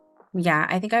 yeah,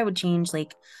 I think I would change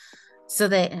like so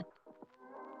that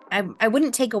I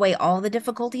wouldn't take away all the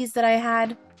difficulties that I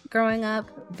had growing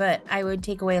up, but I would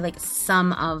take away like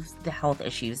some of the health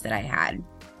issues that I had.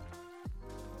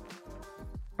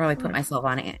 Or like put myself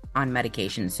on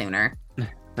medication sooner.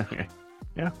 Okay.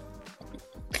 Yeah.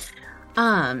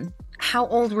 How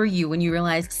old were you when you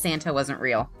realized Santa wasn't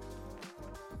real?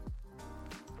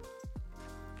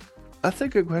 That's a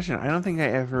good question. I don't think I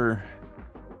ever.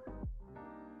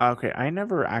 Okay, I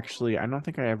don't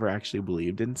think I ever actually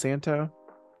believed in Santa.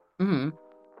 Hmm.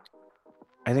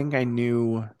 I think I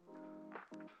knew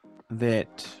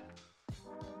that.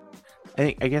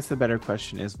 I guess the better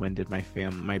question is when did my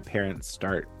parents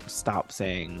stop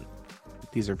saying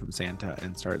these are from Santa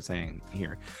and start saying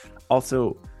here.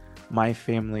 Also, my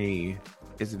family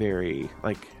is very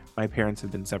like my parents have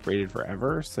been separated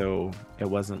forever, so it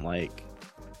wasn't like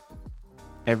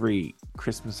every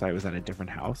Christmas I was at a different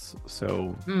house,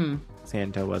 so Mm,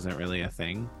 Santa wasn't really a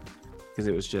thing because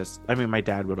it was just. I mean, my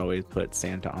dad would always put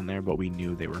Santa on there, but we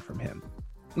knew they were from him.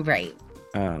 right.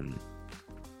 Um,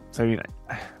 so I mean,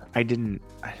 I didn't.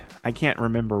 I can't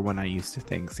remember when I used to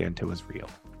think Santa was real.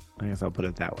 I guess I'll put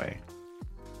it that way.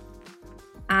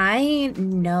 I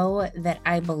know that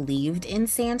I believed in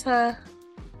Santa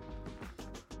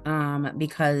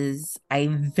because I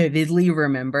vividly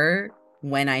remember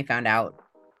when I found out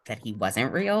that he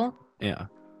wasn't real, Yeah.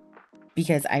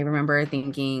 because I remember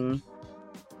thinking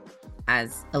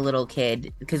as a little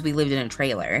kid, because we lived in a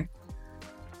trailer,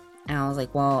 and I was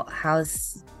like, well,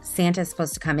 how's Santa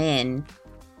supposed to come in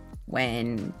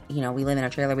when, we live in a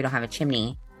trailer, we don't have a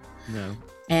chimney? No.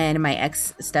 And my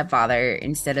ex stepfather,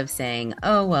 instead of saying,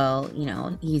 oh, well,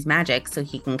 he's magic, so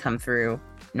he can come through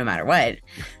no matter what,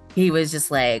 he was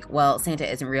just like, well,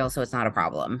 Santa isn't real, so it's not a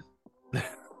problem.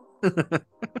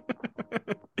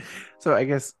 So I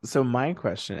guess my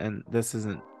question, and this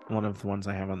isn't one of the ones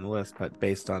I have on the list, but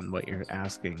based on what you're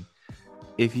asking,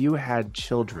 if you had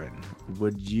children,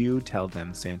 would you tell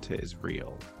them Santa is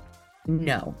real?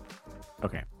 No,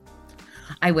 Okay.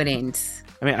 I wouldn't.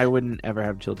 I mean, I wouldn't ever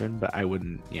have children, but I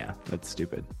wouldn't. Yeah, that's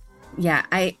stupid. Yeah,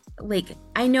 I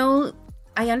know,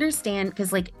 I understand,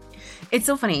 because it's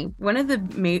so funny. One of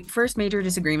the first major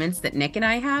disagreements that Nick and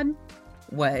I had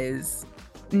was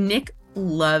Nick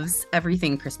loves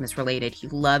everything Christmas related. He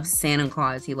loves Santa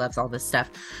Claus. He loves all this stuff.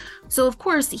 So of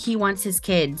course he wants his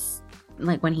kids,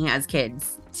 like when he has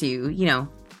kids, to,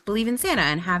 believe in Santa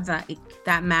and have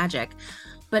that magic.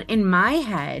 But in my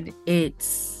head,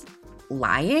 it's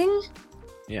lying.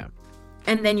 Yeah.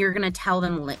 And then you're going to tell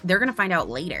them, they're going to find out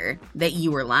later that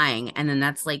you were lying. And then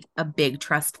that's like a big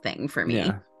trust thing for me.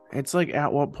 Yeah. It's like,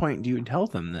 at what point do you tell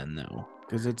them then, though?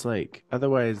 Because it's like,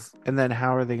 otherwise, and then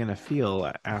how are they going to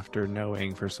feel after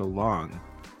knowing for so long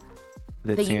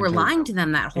that you were lying to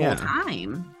them that whole Yeah.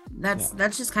 time? That's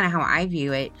just kind of how I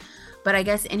view it. But I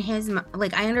guess in his,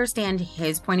 I understand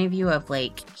his point of view of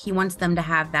he wants them to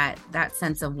have that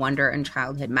sense of wonder and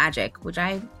childhood magic, which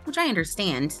I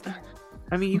understand.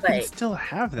 I mean, you can still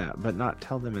have that, but not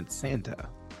tell them it's Santa.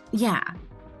 Yeah,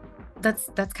 that's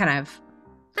kind of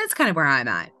where I'm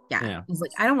at. Yeah. It's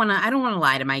like, I don't want to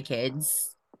lie to my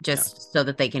kids just so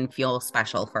that they can feel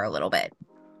special for a little bit.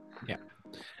 Yeah.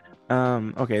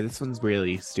 Okay, this one's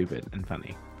really stupid and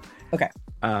funny. Okay.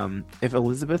 If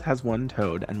Elizabeth has one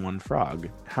toad and one frog,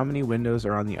 how many windows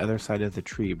are on the other side of the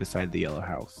tree beside the yellow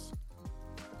house?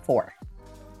 4.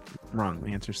 Wrong.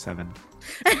 The answer's 7.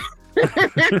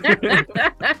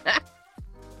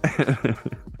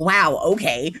 Wow.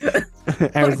 Okay.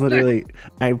 I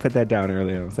put that down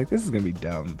earlier. I was like, this is gonna be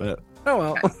dumb, but oh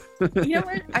well. You know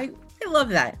what? I love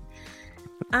that.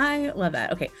 I love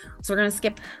that. Okay, so we're gonna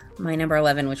skip my number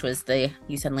 11, which was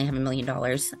you suddenly have $1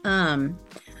 million.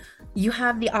 You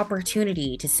have the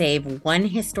opportunity to save one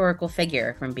historical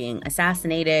figure from being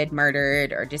assassinated,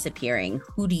 murdered, or disappearing.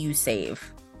 Who do you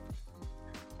save?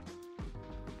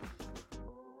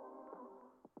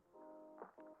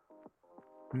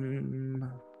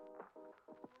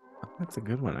 That's a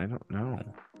good one. I don't know.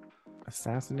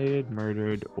 Assassinated,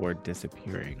 murdered, or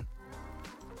disappearing.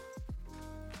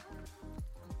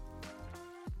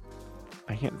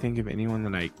 I can't think of anyone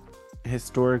that I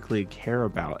historically care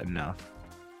about enough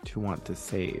to want to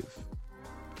save.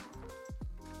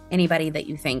 Anybody that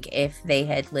you think if they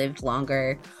had lived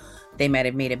longer, they might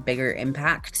have made a bigger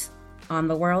impact on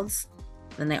the world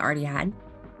than they already had?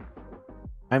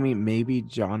 I mean, maybe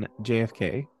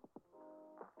JFK.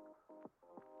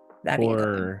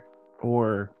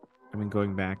 Or I mean,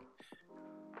 going back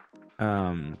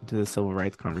to the civil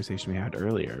rights conversation we had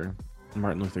earlier,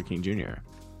 Martin Luther King Jr.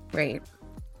 Right.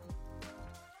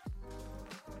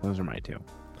 Those are my two.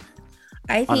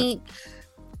 I think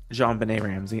JonBenet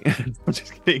Ramsey. I'm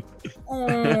just kidding.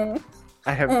 I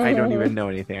don't even know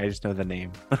anything. I just know the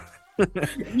name.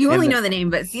 You only know the name,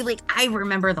 but see, I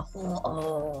remember the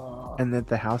whole. And that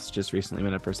the house just recently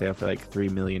went up for sale for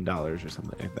 $3 million or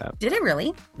something like that. Did it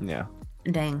really? Yeah.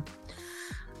 Dang.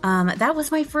 That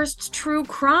was my first true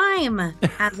crime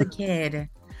as a kid.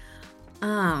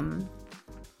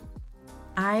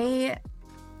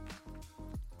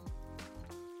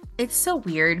 It's so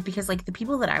weird because the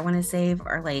people that I want to save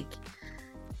are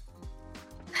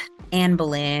Anne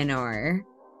Boleyn or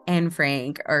Anne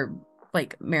Frank or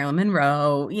Marilyn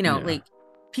Monroe,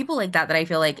 people like that I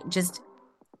feel just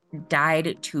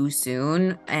died too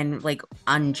soon and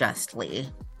unjustly.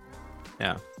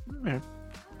 Yeah. Okay.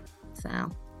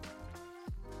 So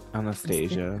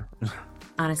Anastasia. Yeah.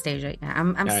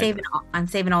 I'm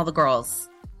saving all the girls.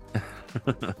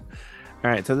 All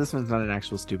right, so this one's not an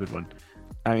actual stupid one.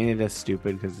 I mean, it is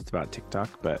stupid because it's about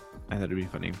TikTok, but I thought it'd be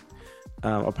funny.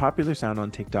 A popular sound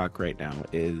on TikTok right now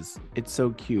is "It's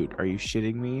so cute. Are you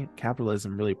shitting me?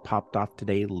 Capitalism really popped off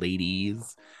today,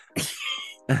 ladies."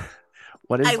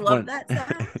 What I is love one? that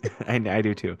sound. I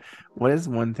do too. What is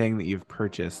one thing that you've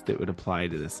purchased that would apply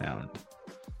to the sound?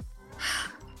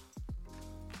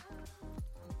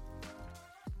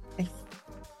 I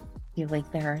feel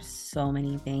like there are so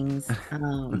many things.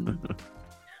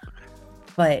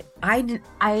 But I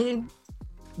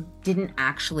didn't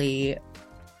actually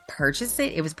purchase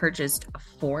it. It was purchased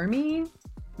for me,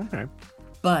 Okay.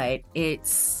 but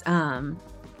it's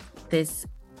this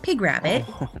pig rabbit,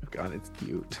 Oh God, it's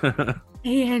cute.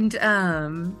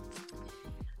 and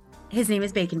his name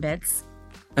is Bacon Bits.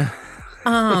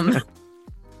 Um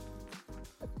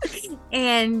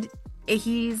and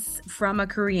he's from a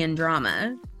Korean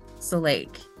drama. So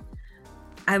like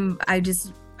I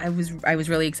was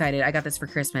really excited. I got this for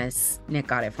Christmas. Nick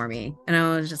got it for me. And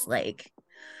I was just like,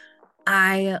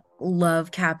 I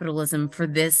love capitalism for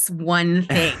this one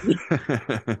thing.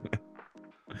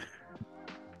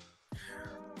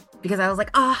 Because I was like,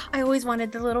 I always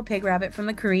wanted the little pig rabbit from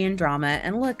the Korean drama.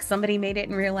 And look, somebody made it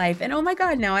in real life. And oh my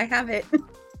God, now I have it.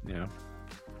 Yeah.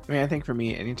 I mean, I think for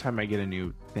me, anytime I get a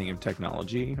new thing of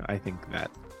technology, I think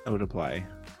that would apply.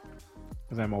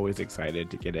 Because I'm always excited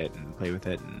to get it and play with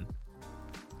it and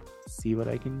see what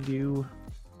I can do.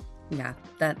 Yeah,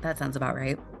 that sounds about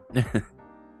right.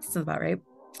 Sounds about right.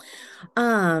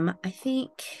 I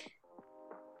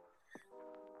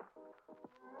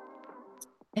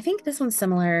think this one's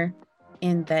similar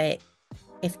in that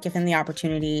if given the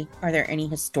opportunity, are there any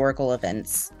historical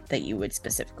events that you would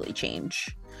specifically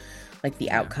change? Like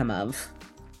the outcome of?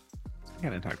 I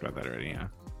kind of talked about that already, yeah.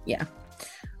 Yeah.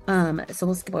 So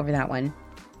we'll skip over that one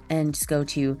and just go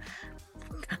to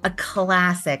a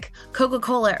classic,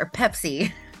 Coca-Cola or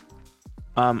Pepsi.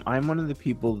 I'm one of the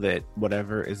people that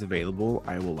whatever is available,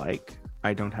 I will like.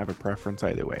 I don't have a preference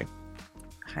either way.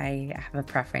 I have a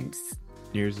preference.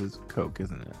 Yours is Coke,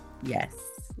 isn't it? Yes.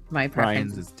 My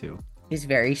preference Ryan's is too. is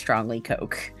very strongly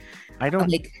Coke. I don't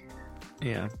like.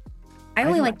 Yeah. I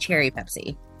only like cherry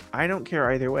Pepsi. I don't care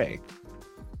either way.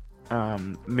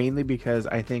 Mainly because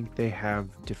I think they have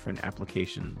different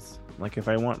applications. Like if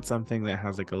I want something that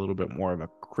has like a little bit more of a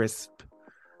crisp,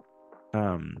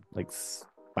 like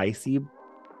spicy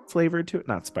flavor to it,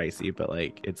 not spicy, but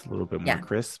like it's a little bit more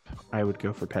crisp, I would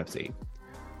go for Pepsi.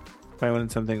 If I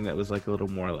wanted something that was like a little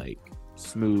more like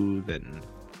smooth and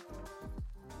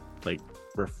like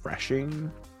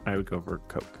refreshing, I would go for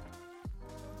Coke.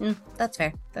 That's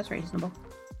fair. That's reasonable.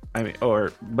 I mean,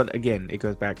 but again, it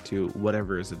goes back to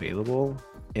whatever is available.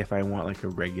 If I want like a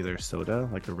regular soda,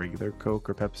 like a regular Coke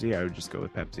or Pepsi, I would just go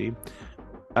with Pepsi.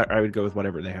 I would go with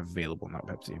whatever they have available, not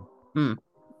Pepsi.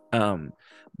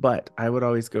 But I would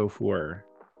always go for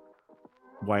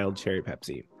wild cherry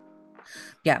Pepsi.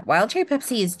 Yeah, wild cherry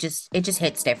Pepsi is just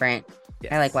hits different.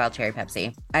 Yes. I like wild cherry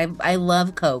Pepsi. I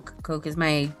love Coke. Coke is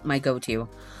my go-to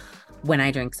when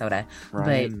I drink soda.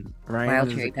 Ryan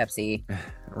wild cherry Pepsi.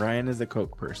 Ryan is a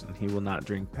Coke person. He will not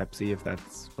drink Pepsi if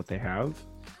that's what they have.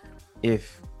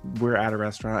 If we're at a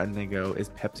restaurant and they go, "Is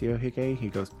Pepsi okay?" He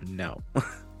goes, "No."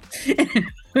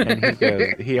 And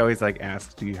he always like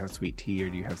asks, "Do you have sweet tea or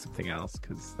do you have something else?"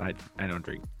 Because I don't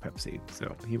drink Pepsi,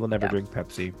 so he will never drink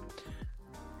Pepsi.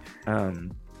 I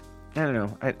don't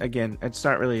know. Again, it's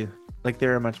not really like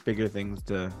there are much bigger things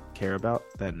to care about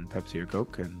than Pepsi or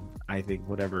Coke, and I think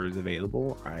whatever is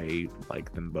available, I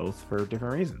like them both for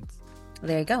different reasons.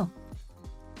 There you go.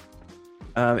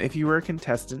 If you were a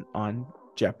contestant on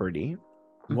Jeopardy,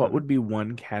 what would be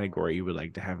one category you would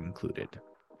like to have included?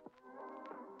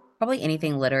 Probably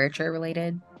anything literature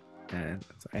related.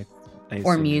 I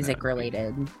or music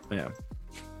related. Yeah.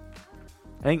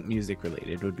 I think music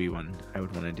related would be one I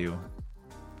would want to do.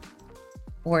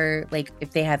 Or like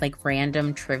if they had like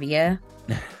random trivia,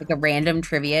 like a random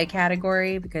trivia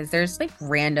category, because there's like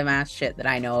random ass shit that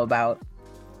I know about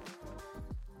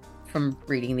from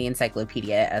reading the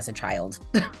encyclopedia as a child.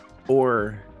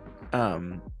 Or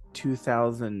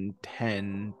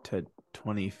 2010 to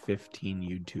 2015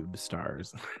 YouTube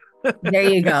stars. There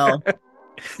you go.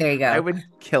 There you go. I would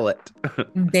kill it.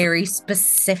 Very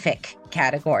specific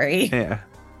category. Yeah.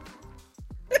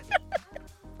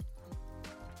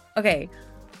 Okay.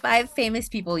 5 famous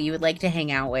people you would like to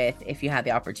hang out with if you had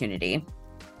the opportunity.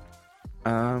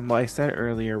 Well, I said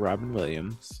earlier Robin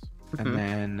Williams. And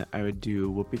then I would do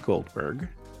Whoopi Goldberg.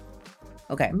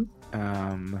 Okay.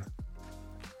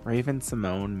 Raven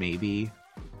Simone, maybe.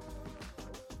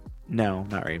 No,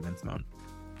 not Raven Simone.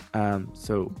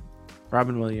 So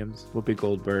Robin Williams, Whoopi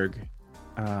Goldberg.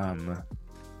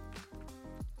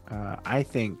 I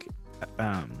think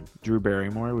Drew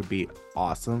Barrymore would be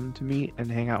awesome to meet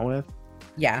and hang out with.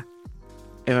 Yeah.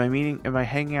 Am I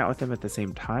hanging out with him at the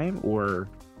same time or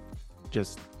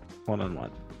just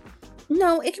one-on-one?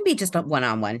 No, it can be just a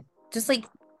one-on-one. Just like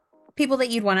people that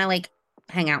you'd want to like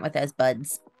hang out with as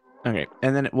buds. Okay.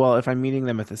 And then, well, if I'm meeting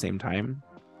them at the same time,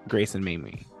 Grace and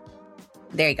Mamrie.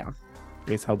 There you go.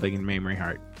 Grace Helbig and Mamrie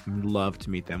Hart. I'd love to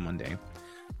meet them one day.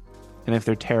 And if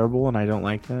they're terrible and I don't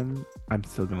like them, I'm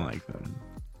still going to like them.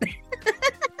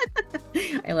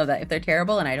 I love that. If they're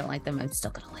terrible and I don't like them, I'm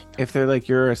still going to like them. If they're like,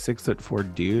 you're a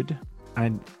 6'4" dude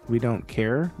and we don't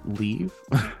care, leave.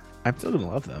 I'm still going to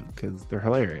love them because they're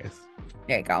hilarious.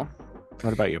 There you go.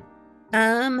 What about you?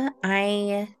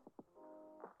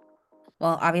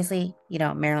 Well, obviously,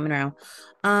 Marilyn Monroe.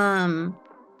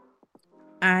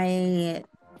 I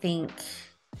think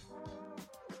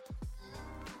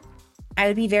I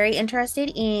would be very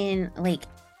interested in like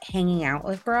hanging out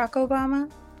with Barack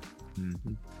Obama.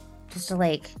 Mm-hmm. Just to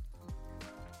like,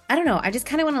 I don't know. I just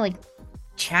kind of want to like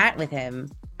chat with him.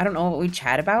 I don't know what we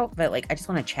chat about, but like, I just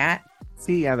want to chat.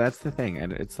 See, yeah, that's the thing.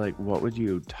 And it's like, what would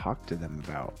you talk to them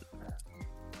about?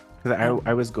 Because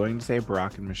I was going to say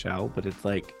Barack and Michelle, but it's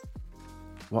like,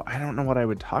 well, I don't know what I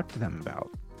would talk to them about.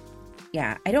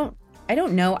 Yeah, I don't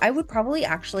know. I would probably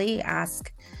actually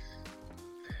ask,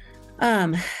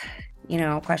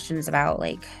 questions about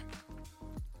like,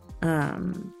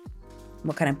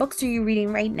 what kind of books are you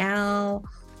reading right now?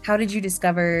 How did you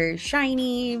discover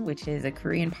SHINee, which is a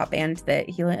Korean pop band that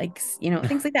he likes,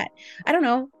 things like that. I don't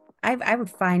know. I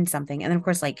would find something. And then of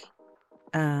course, like,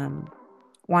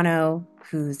 Wano,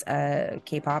 who's a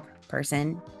K-pop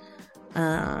person,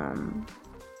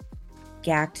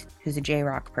 Gact, who's a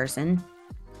J-rock person,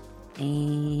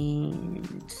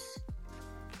 and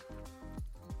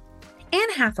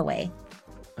Anne Hathaway.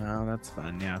 Oh, that's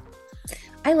fun. Yeah.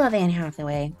 I love Anne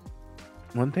Hathaway.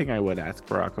 One thing I would ask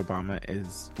Barack Obama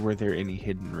is, were there any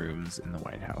hidden rooms in the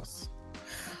White House?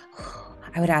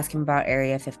 I would ask him about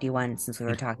Area 51 since we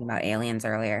were talking about aliens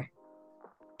earlier.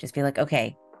 Just be like,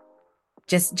 okay,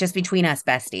 just between us,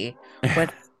 bestie,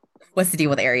 what's the deal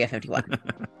with Area 51?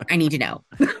 I need to know.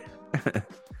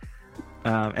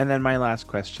 And then my last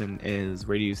question is,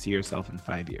 where do you see yourself in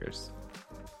 5 years?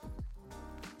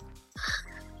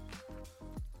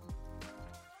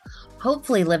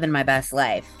 Hopefully living my best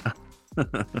life.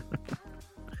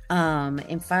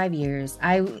 In 5 years,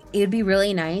 it'd be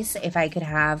really nice if I could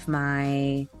have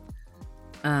my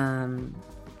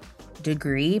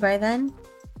degree by then.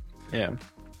 Yeah.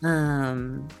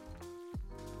 I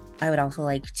would also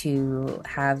like to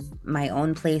have my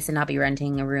own place and not be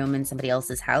renting a room in somebody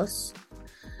else's house.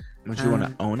 Would you want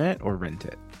to own it or rent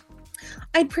it?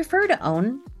 I'd prefer to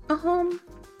own a home,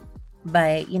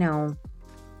 but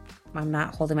I'm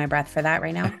not holding my breath for that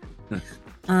right now.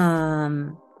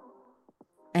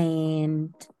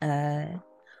 And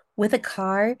with a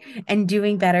car and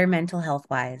doing better mental health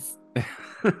wise.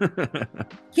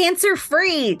 Cancer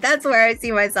free. That's where I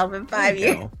see myself in 5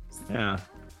 years. Yeah.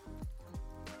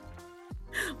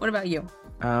 What about you?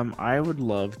 I would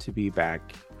love to be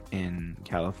back in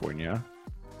California,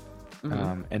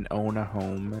 and own a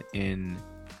home in,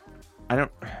 I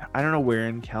don't know where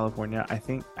in California. I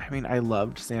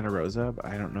loved Santa Rosa, but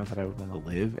I don't know that I would want to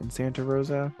live in Santa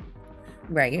Rosa.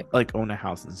 Right. Like own a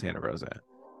house in Santa Rosa.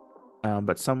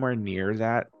 But somewhere near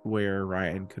that where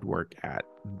Ryan could work at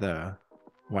the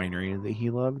winery that he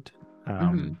loved.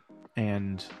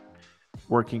 And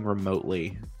working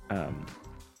remotely,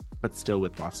 but still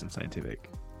with Boston Scientific.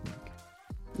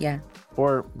 Yeah.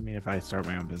 Or if I start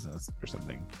my own business or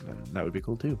something, then that would be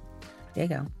cool too. There you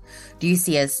go. Do you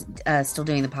see us still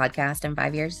doing the podcast in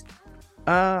 5 years?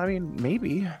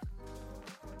 Maybe.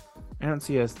 I don't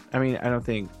see us. I don't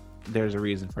think there's a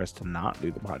reason for us to not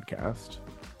do the podcast.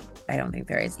 I don't think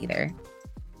there is either.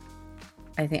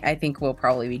 I think we'll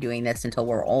probably be doing this until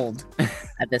we're old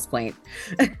at this point.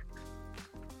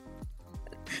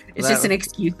 It's just an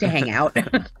excuse to hang out.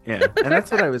 Yeah. And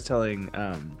that's what I was telling.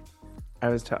 I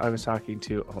was talking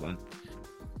to, hold on.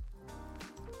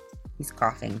 He's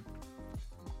coughing.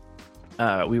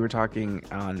 We were talking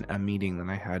on a meeting that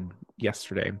I had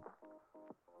yesterday,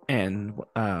 and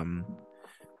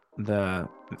the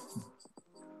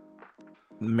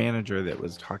manager that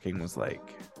was talking was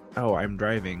like, oh, I'm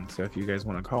driving, so if you guys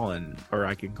want to call in, or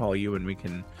I can call you and we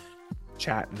can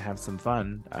chat and have some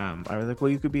fun. I was like, well,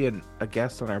 you could be a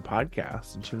guest on our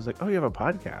podcast. And she was like, oh, you have a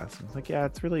podcast? I was like, yeah,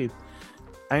 it's really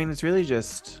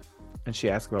just, and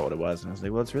she asked about what it was, and I was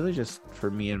like, well, it's really just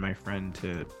for me and my friend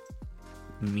to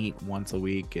meet once a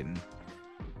week and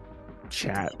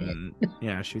chat and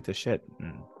shoot the shit.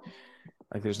 And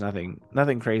Like there's nothing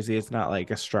crazy. It's not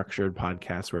like a structured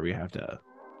podcast where we have to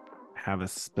have a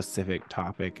specific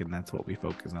topic and that's what we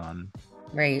focus on.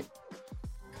 Right.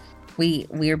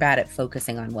 We're bad at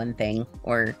focusing on one thing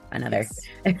or another.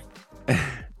 Yes.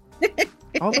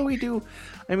 Although we do,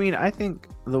 I mean, I think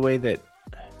the way that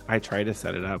I try to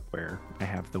set it up where I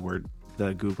have the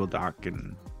Google Doc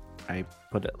and I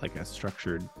put it like a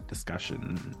structured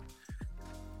discussion.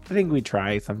 I think we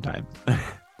try sometimes.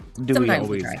 We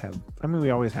always have? I mean, we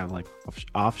always have like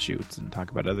offshoots and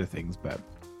talk about other things, but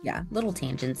yeah, little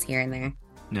tangents here and there.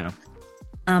 No.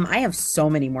 I have so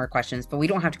many more questions, but we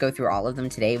don't have to go through all of them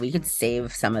today. We could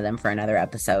save some of them for another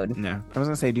episode. No, I was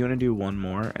gonna say, do you want to do one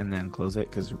more and then close it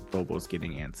because Bobo's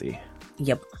getting antsy?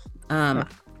 Yep.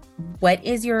 What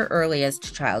is your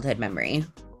earliest childhood memory?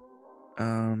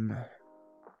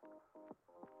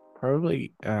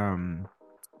 Probably I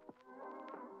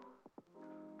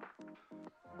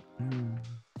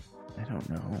don't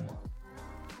know.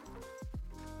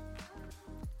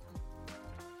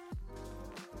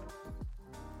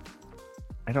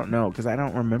 I don't know because I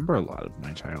don't remember a lot of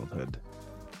my childhood.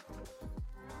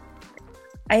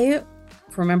 I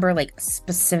remember like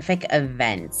specific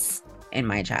events in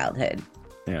my childhood.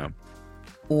 Yeah.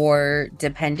 Or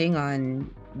depending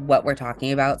on what we're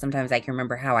talking about, sometimes I can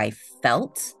remember how I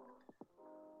felt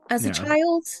as a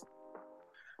child.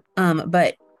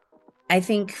 But I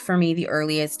think for me, the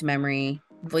earliest memory,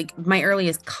 like my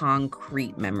earliest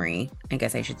concrete memory, I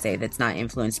guess I should say, that's not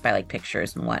influenced by like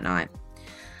pictures and whatnot,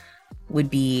 would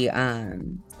be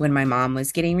when my mom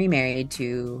was getting remarried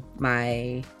to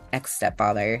my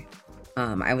ex-stepfather.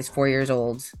 I was 4 years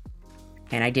old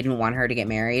and I didn't want her to get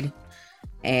married,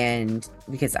 and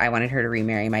because I wanted her to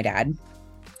remarry my dad.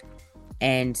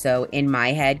 And so in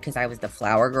my head, because I was the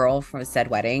flower girl for said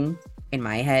wedding, in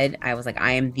my head, I was like,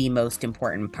 I am the most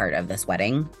important part of this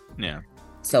wedding. Yeah.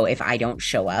 So if I don't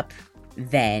show up,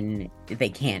 then they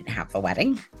can't have the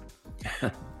wedding.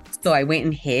 So I went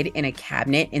and hid in a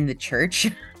cabinet in the church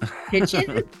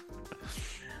kitchen.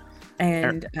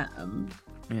 And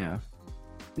yeah.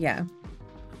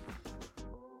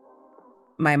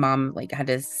 My mom like had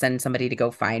to send somebody to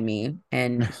go find me,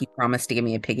 and he promised to give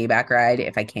me a piggyback ride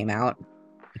if I came out.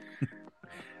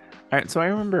 All right, so I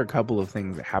remember a couple of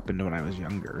things that happened when I was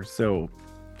younger. So,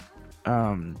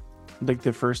 like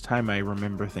the first time I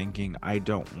remember thinking, I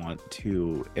don't want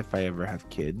to, if I ever have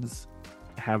kids,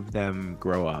 have them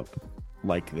grow up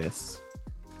like this.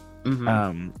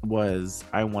 Was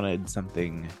I wanted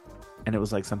something, and it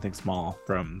was like something small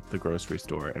from the grocery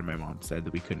store, and my mom said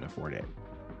that we couldn't afford it.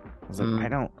 I was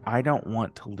like, I don't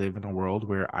want to live in a world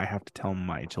where I have to tell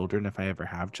my children, if I ever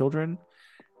have children,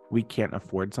 we can't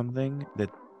afford something that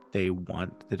they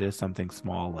want that is something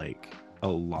small, like a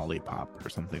lollipop or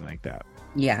something like that.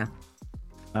 Yeah.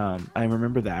 I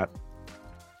remember that.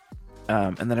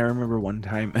 And then I remember one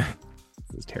time, this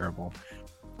is terrible,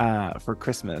 for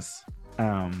Christmas,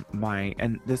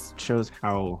 and this shows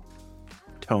how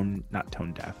not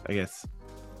tone deaf, I guess,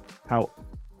 how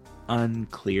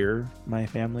unclear my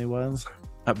family was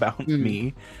about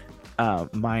me.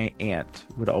 My aunt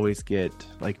would always get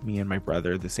like me and my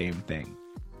brother the same thing,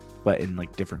 but in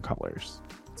like different colors.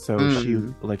 So she,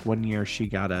 like one year she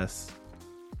got us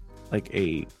like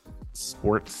a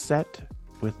sports set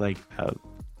with like a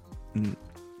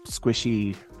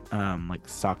squishy like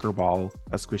soccer ball,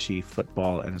 a squishy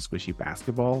football, and a squishy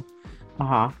basketball.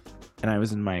 And I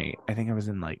was in I think I was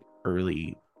in like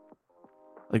early,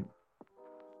 like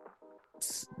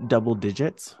double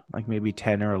digits, like maybe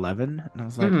 10 or 11, and I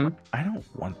was like, I don't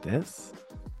want this.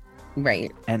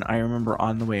 Right. And I remember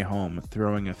on the way home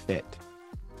throwing a fit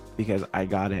because I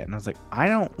got it and I was like, I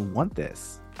don't want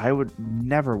this. I would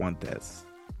never want this.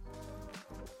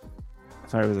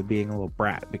 So I was being a little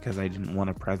brat because I didn't want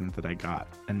a present that I got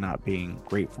and not being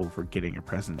grateful for getting a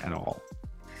present at all.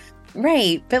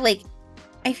 Right. But like,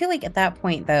 I feel like at that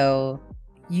point though,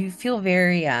 you feel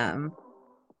very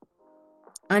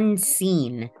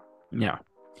unseen. Yeah.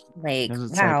 Like,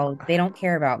 wow, they don't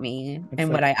care about me and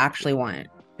what I actually want.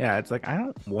 Yeah, it's like, I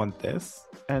don't want this,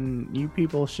 and you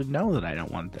people should know that I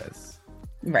don't want this.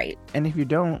 Right. And if you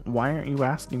don't, why aren't you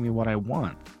asking me what I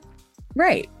want?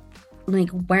 Right. Like,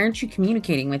 why aren't you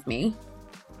communicating with me?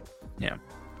 Yeah.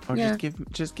 Or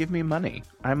just give me money.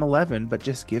 I'm 11, but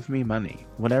just give me money.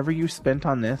 Whatever you spent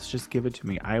on this, just give it to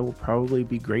me. I will probably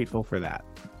be grateful for that.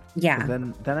 Yeah.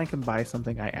 Then I can buy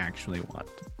something I actually want.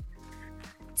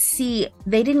 See,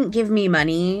 they didn't give me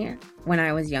money when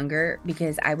I was younger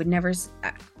because I would never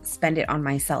spend it on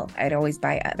myself. I'd always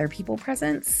buy other people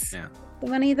presents. Yeah. The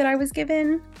money that I was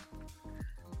given.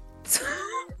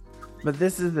 But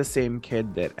this is the same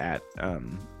kid that at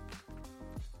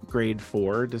grade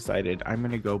 4 decided I'm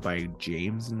going to go by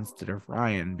James instead of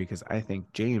Ryan because I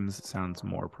think James sounds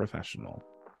more professional.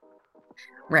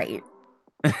 Right.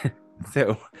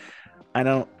 So I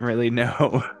don't really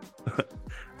know.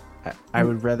 I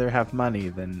would rather have money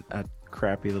than a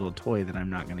crappy little toy that I'm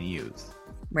not going to use.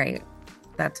 Right.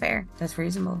 That's fair. That's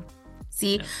reasonable.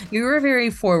 See, you were a very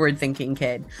forward-thinking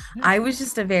kid. I was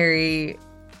just a very,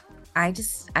 I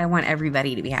want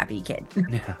everybody to be happy kid.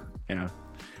 Yeah.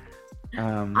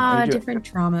 Different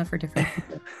trauma for different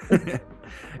people.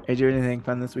 Did you do anything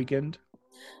fun this weekend?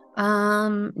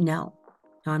 No,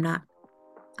 I'm not.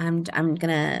 I'm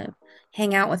gonna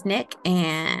hang out with Nick,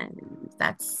 and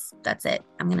that's it.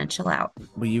 I'm gonna chill out.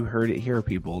 Well, you heard it here,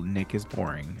 people. Nick is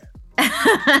boring.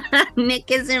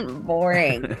 Nick isn't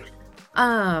boring.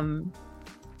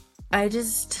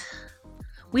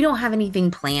 We don't have anything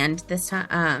planned this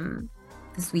time.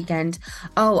 This weekend.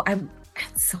 Oh,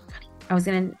 it's so funny. I was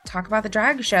gonna talk about the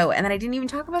drag show, and then I didn't even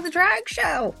talk about the drag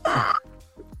show.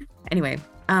 Anyway,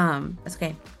 that's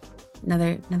okay.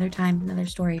 Another time, another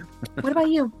story. What about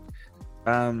you?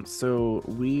 So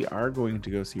we are going to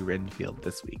go see Renfield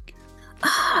this week.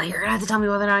 Oh, you're gonna have to tell me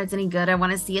whether or not it's any good. I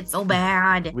want to see it so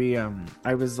bad.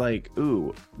 I was like,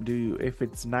 ooh, if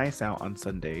it's nice out on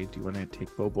Sunday, do you want to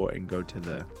take Bobo and go to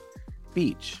the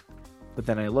beach? But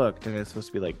then I looked and it's supposed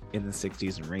to be like in the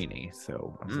 60s and rainy.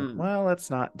 So I was like, well, let's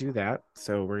not do that.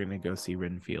 So we're going to go see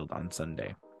Renfield on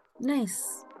Sunday.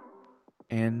 Nice.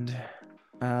 And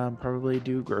probably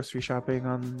do grocery shopping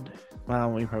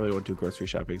we probably won't do grocery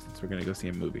shopping since we're going to go see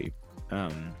a movie.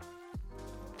 Other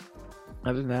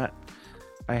than that,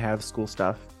 I have school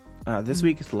stuff. This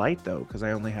week is light though, because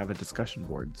I only have a discussion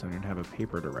board, so I don't have a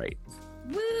paper to write.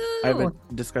 Woo! I have a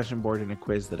discussion board and a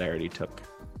quiz that I already took.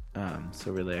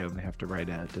 So really I only have to write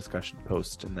a discussion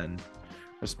post and then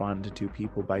respond to 2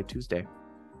 people by Tuesday.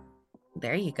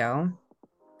 There you go.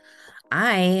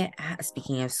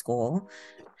 Speaking of school,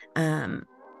 am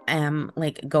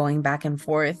like going back and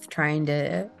forth trying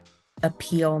to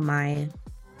appeal my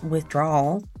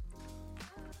withdrawal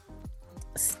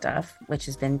stuff, which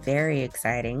has been very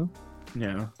exciting.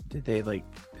 Yeah. Did they like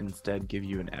instead give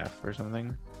you an F or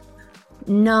something?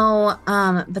 No,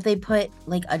 but they put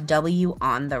like a W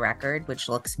on the record, which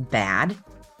looks bad.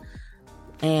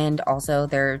 And also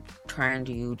they're trying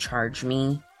to charge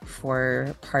me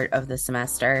for part of the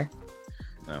semester.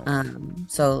 Oh.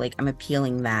 So like I'm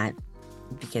appealing that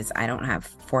because I don't have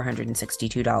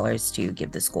 $462 to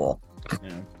give the school.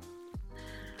 Yeah.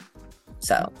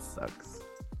 So that sucks.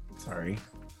 Sorry.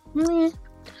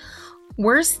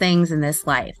 Worse things in this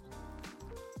life.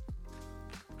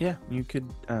 Yeah, you could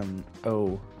You're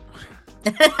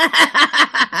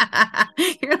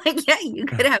like, yeah, you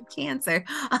could have cancer.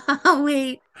 Oh,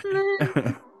 wait.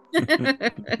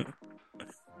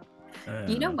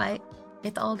 You know what?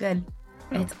 It's all good.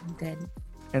 Oh. It's all good.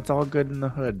 It's all good in the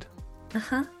hood.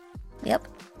 Uh-huh. Yep.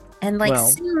 And like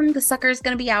soon the sucker's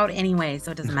gonna be out anyway,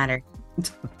 so it doesn't matter.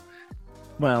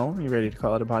 Well, you ready to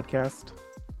call it a podcast?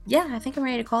 Yeah, I think I'm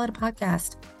ready to call it a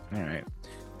podcast. All right.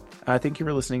 Thank you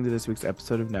for listening to this week's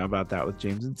episode of Now About That with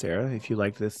James and Sarah. If you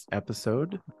liked this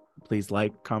episode, please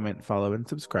like, comment, follow, and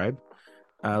subscribe.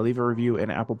 Leave a review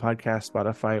in Apple Podcasts,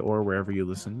 Spotify, or wherever you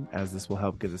listen, as this will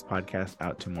help get this podcast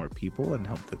out to more people and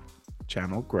help the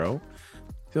channel grow.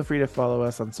 Feel free to follow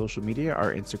us on social media.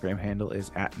 Our Instagram handle is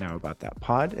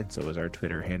 @NowAboutThatPod, and so is our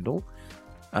Twitter handle.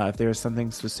 If there is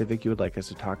something specific you would like us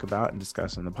to talk about and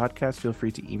discuss on the podcast, feel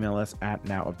free to email us at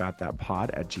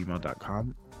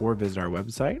nowaboutthatpod@gmail.com or visit our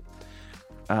website.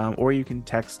 Or you can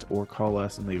text or call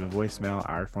us and leave a voicemail.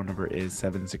 Our phone number is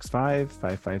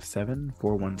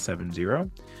 765-557-4170.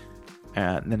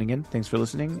 And then again, thanks for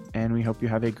listening, and we hope you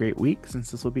have a great week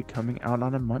since this will be coming out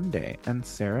on a Monday. And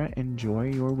Sarah,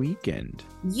 enjoy your weekend.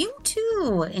 You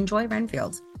too. Enjoy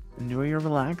Renfield. Enjoy your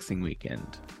relaxing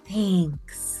weekend.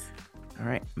 Thanks. All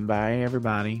right. Bye,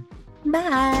 everybody.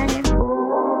 Bye.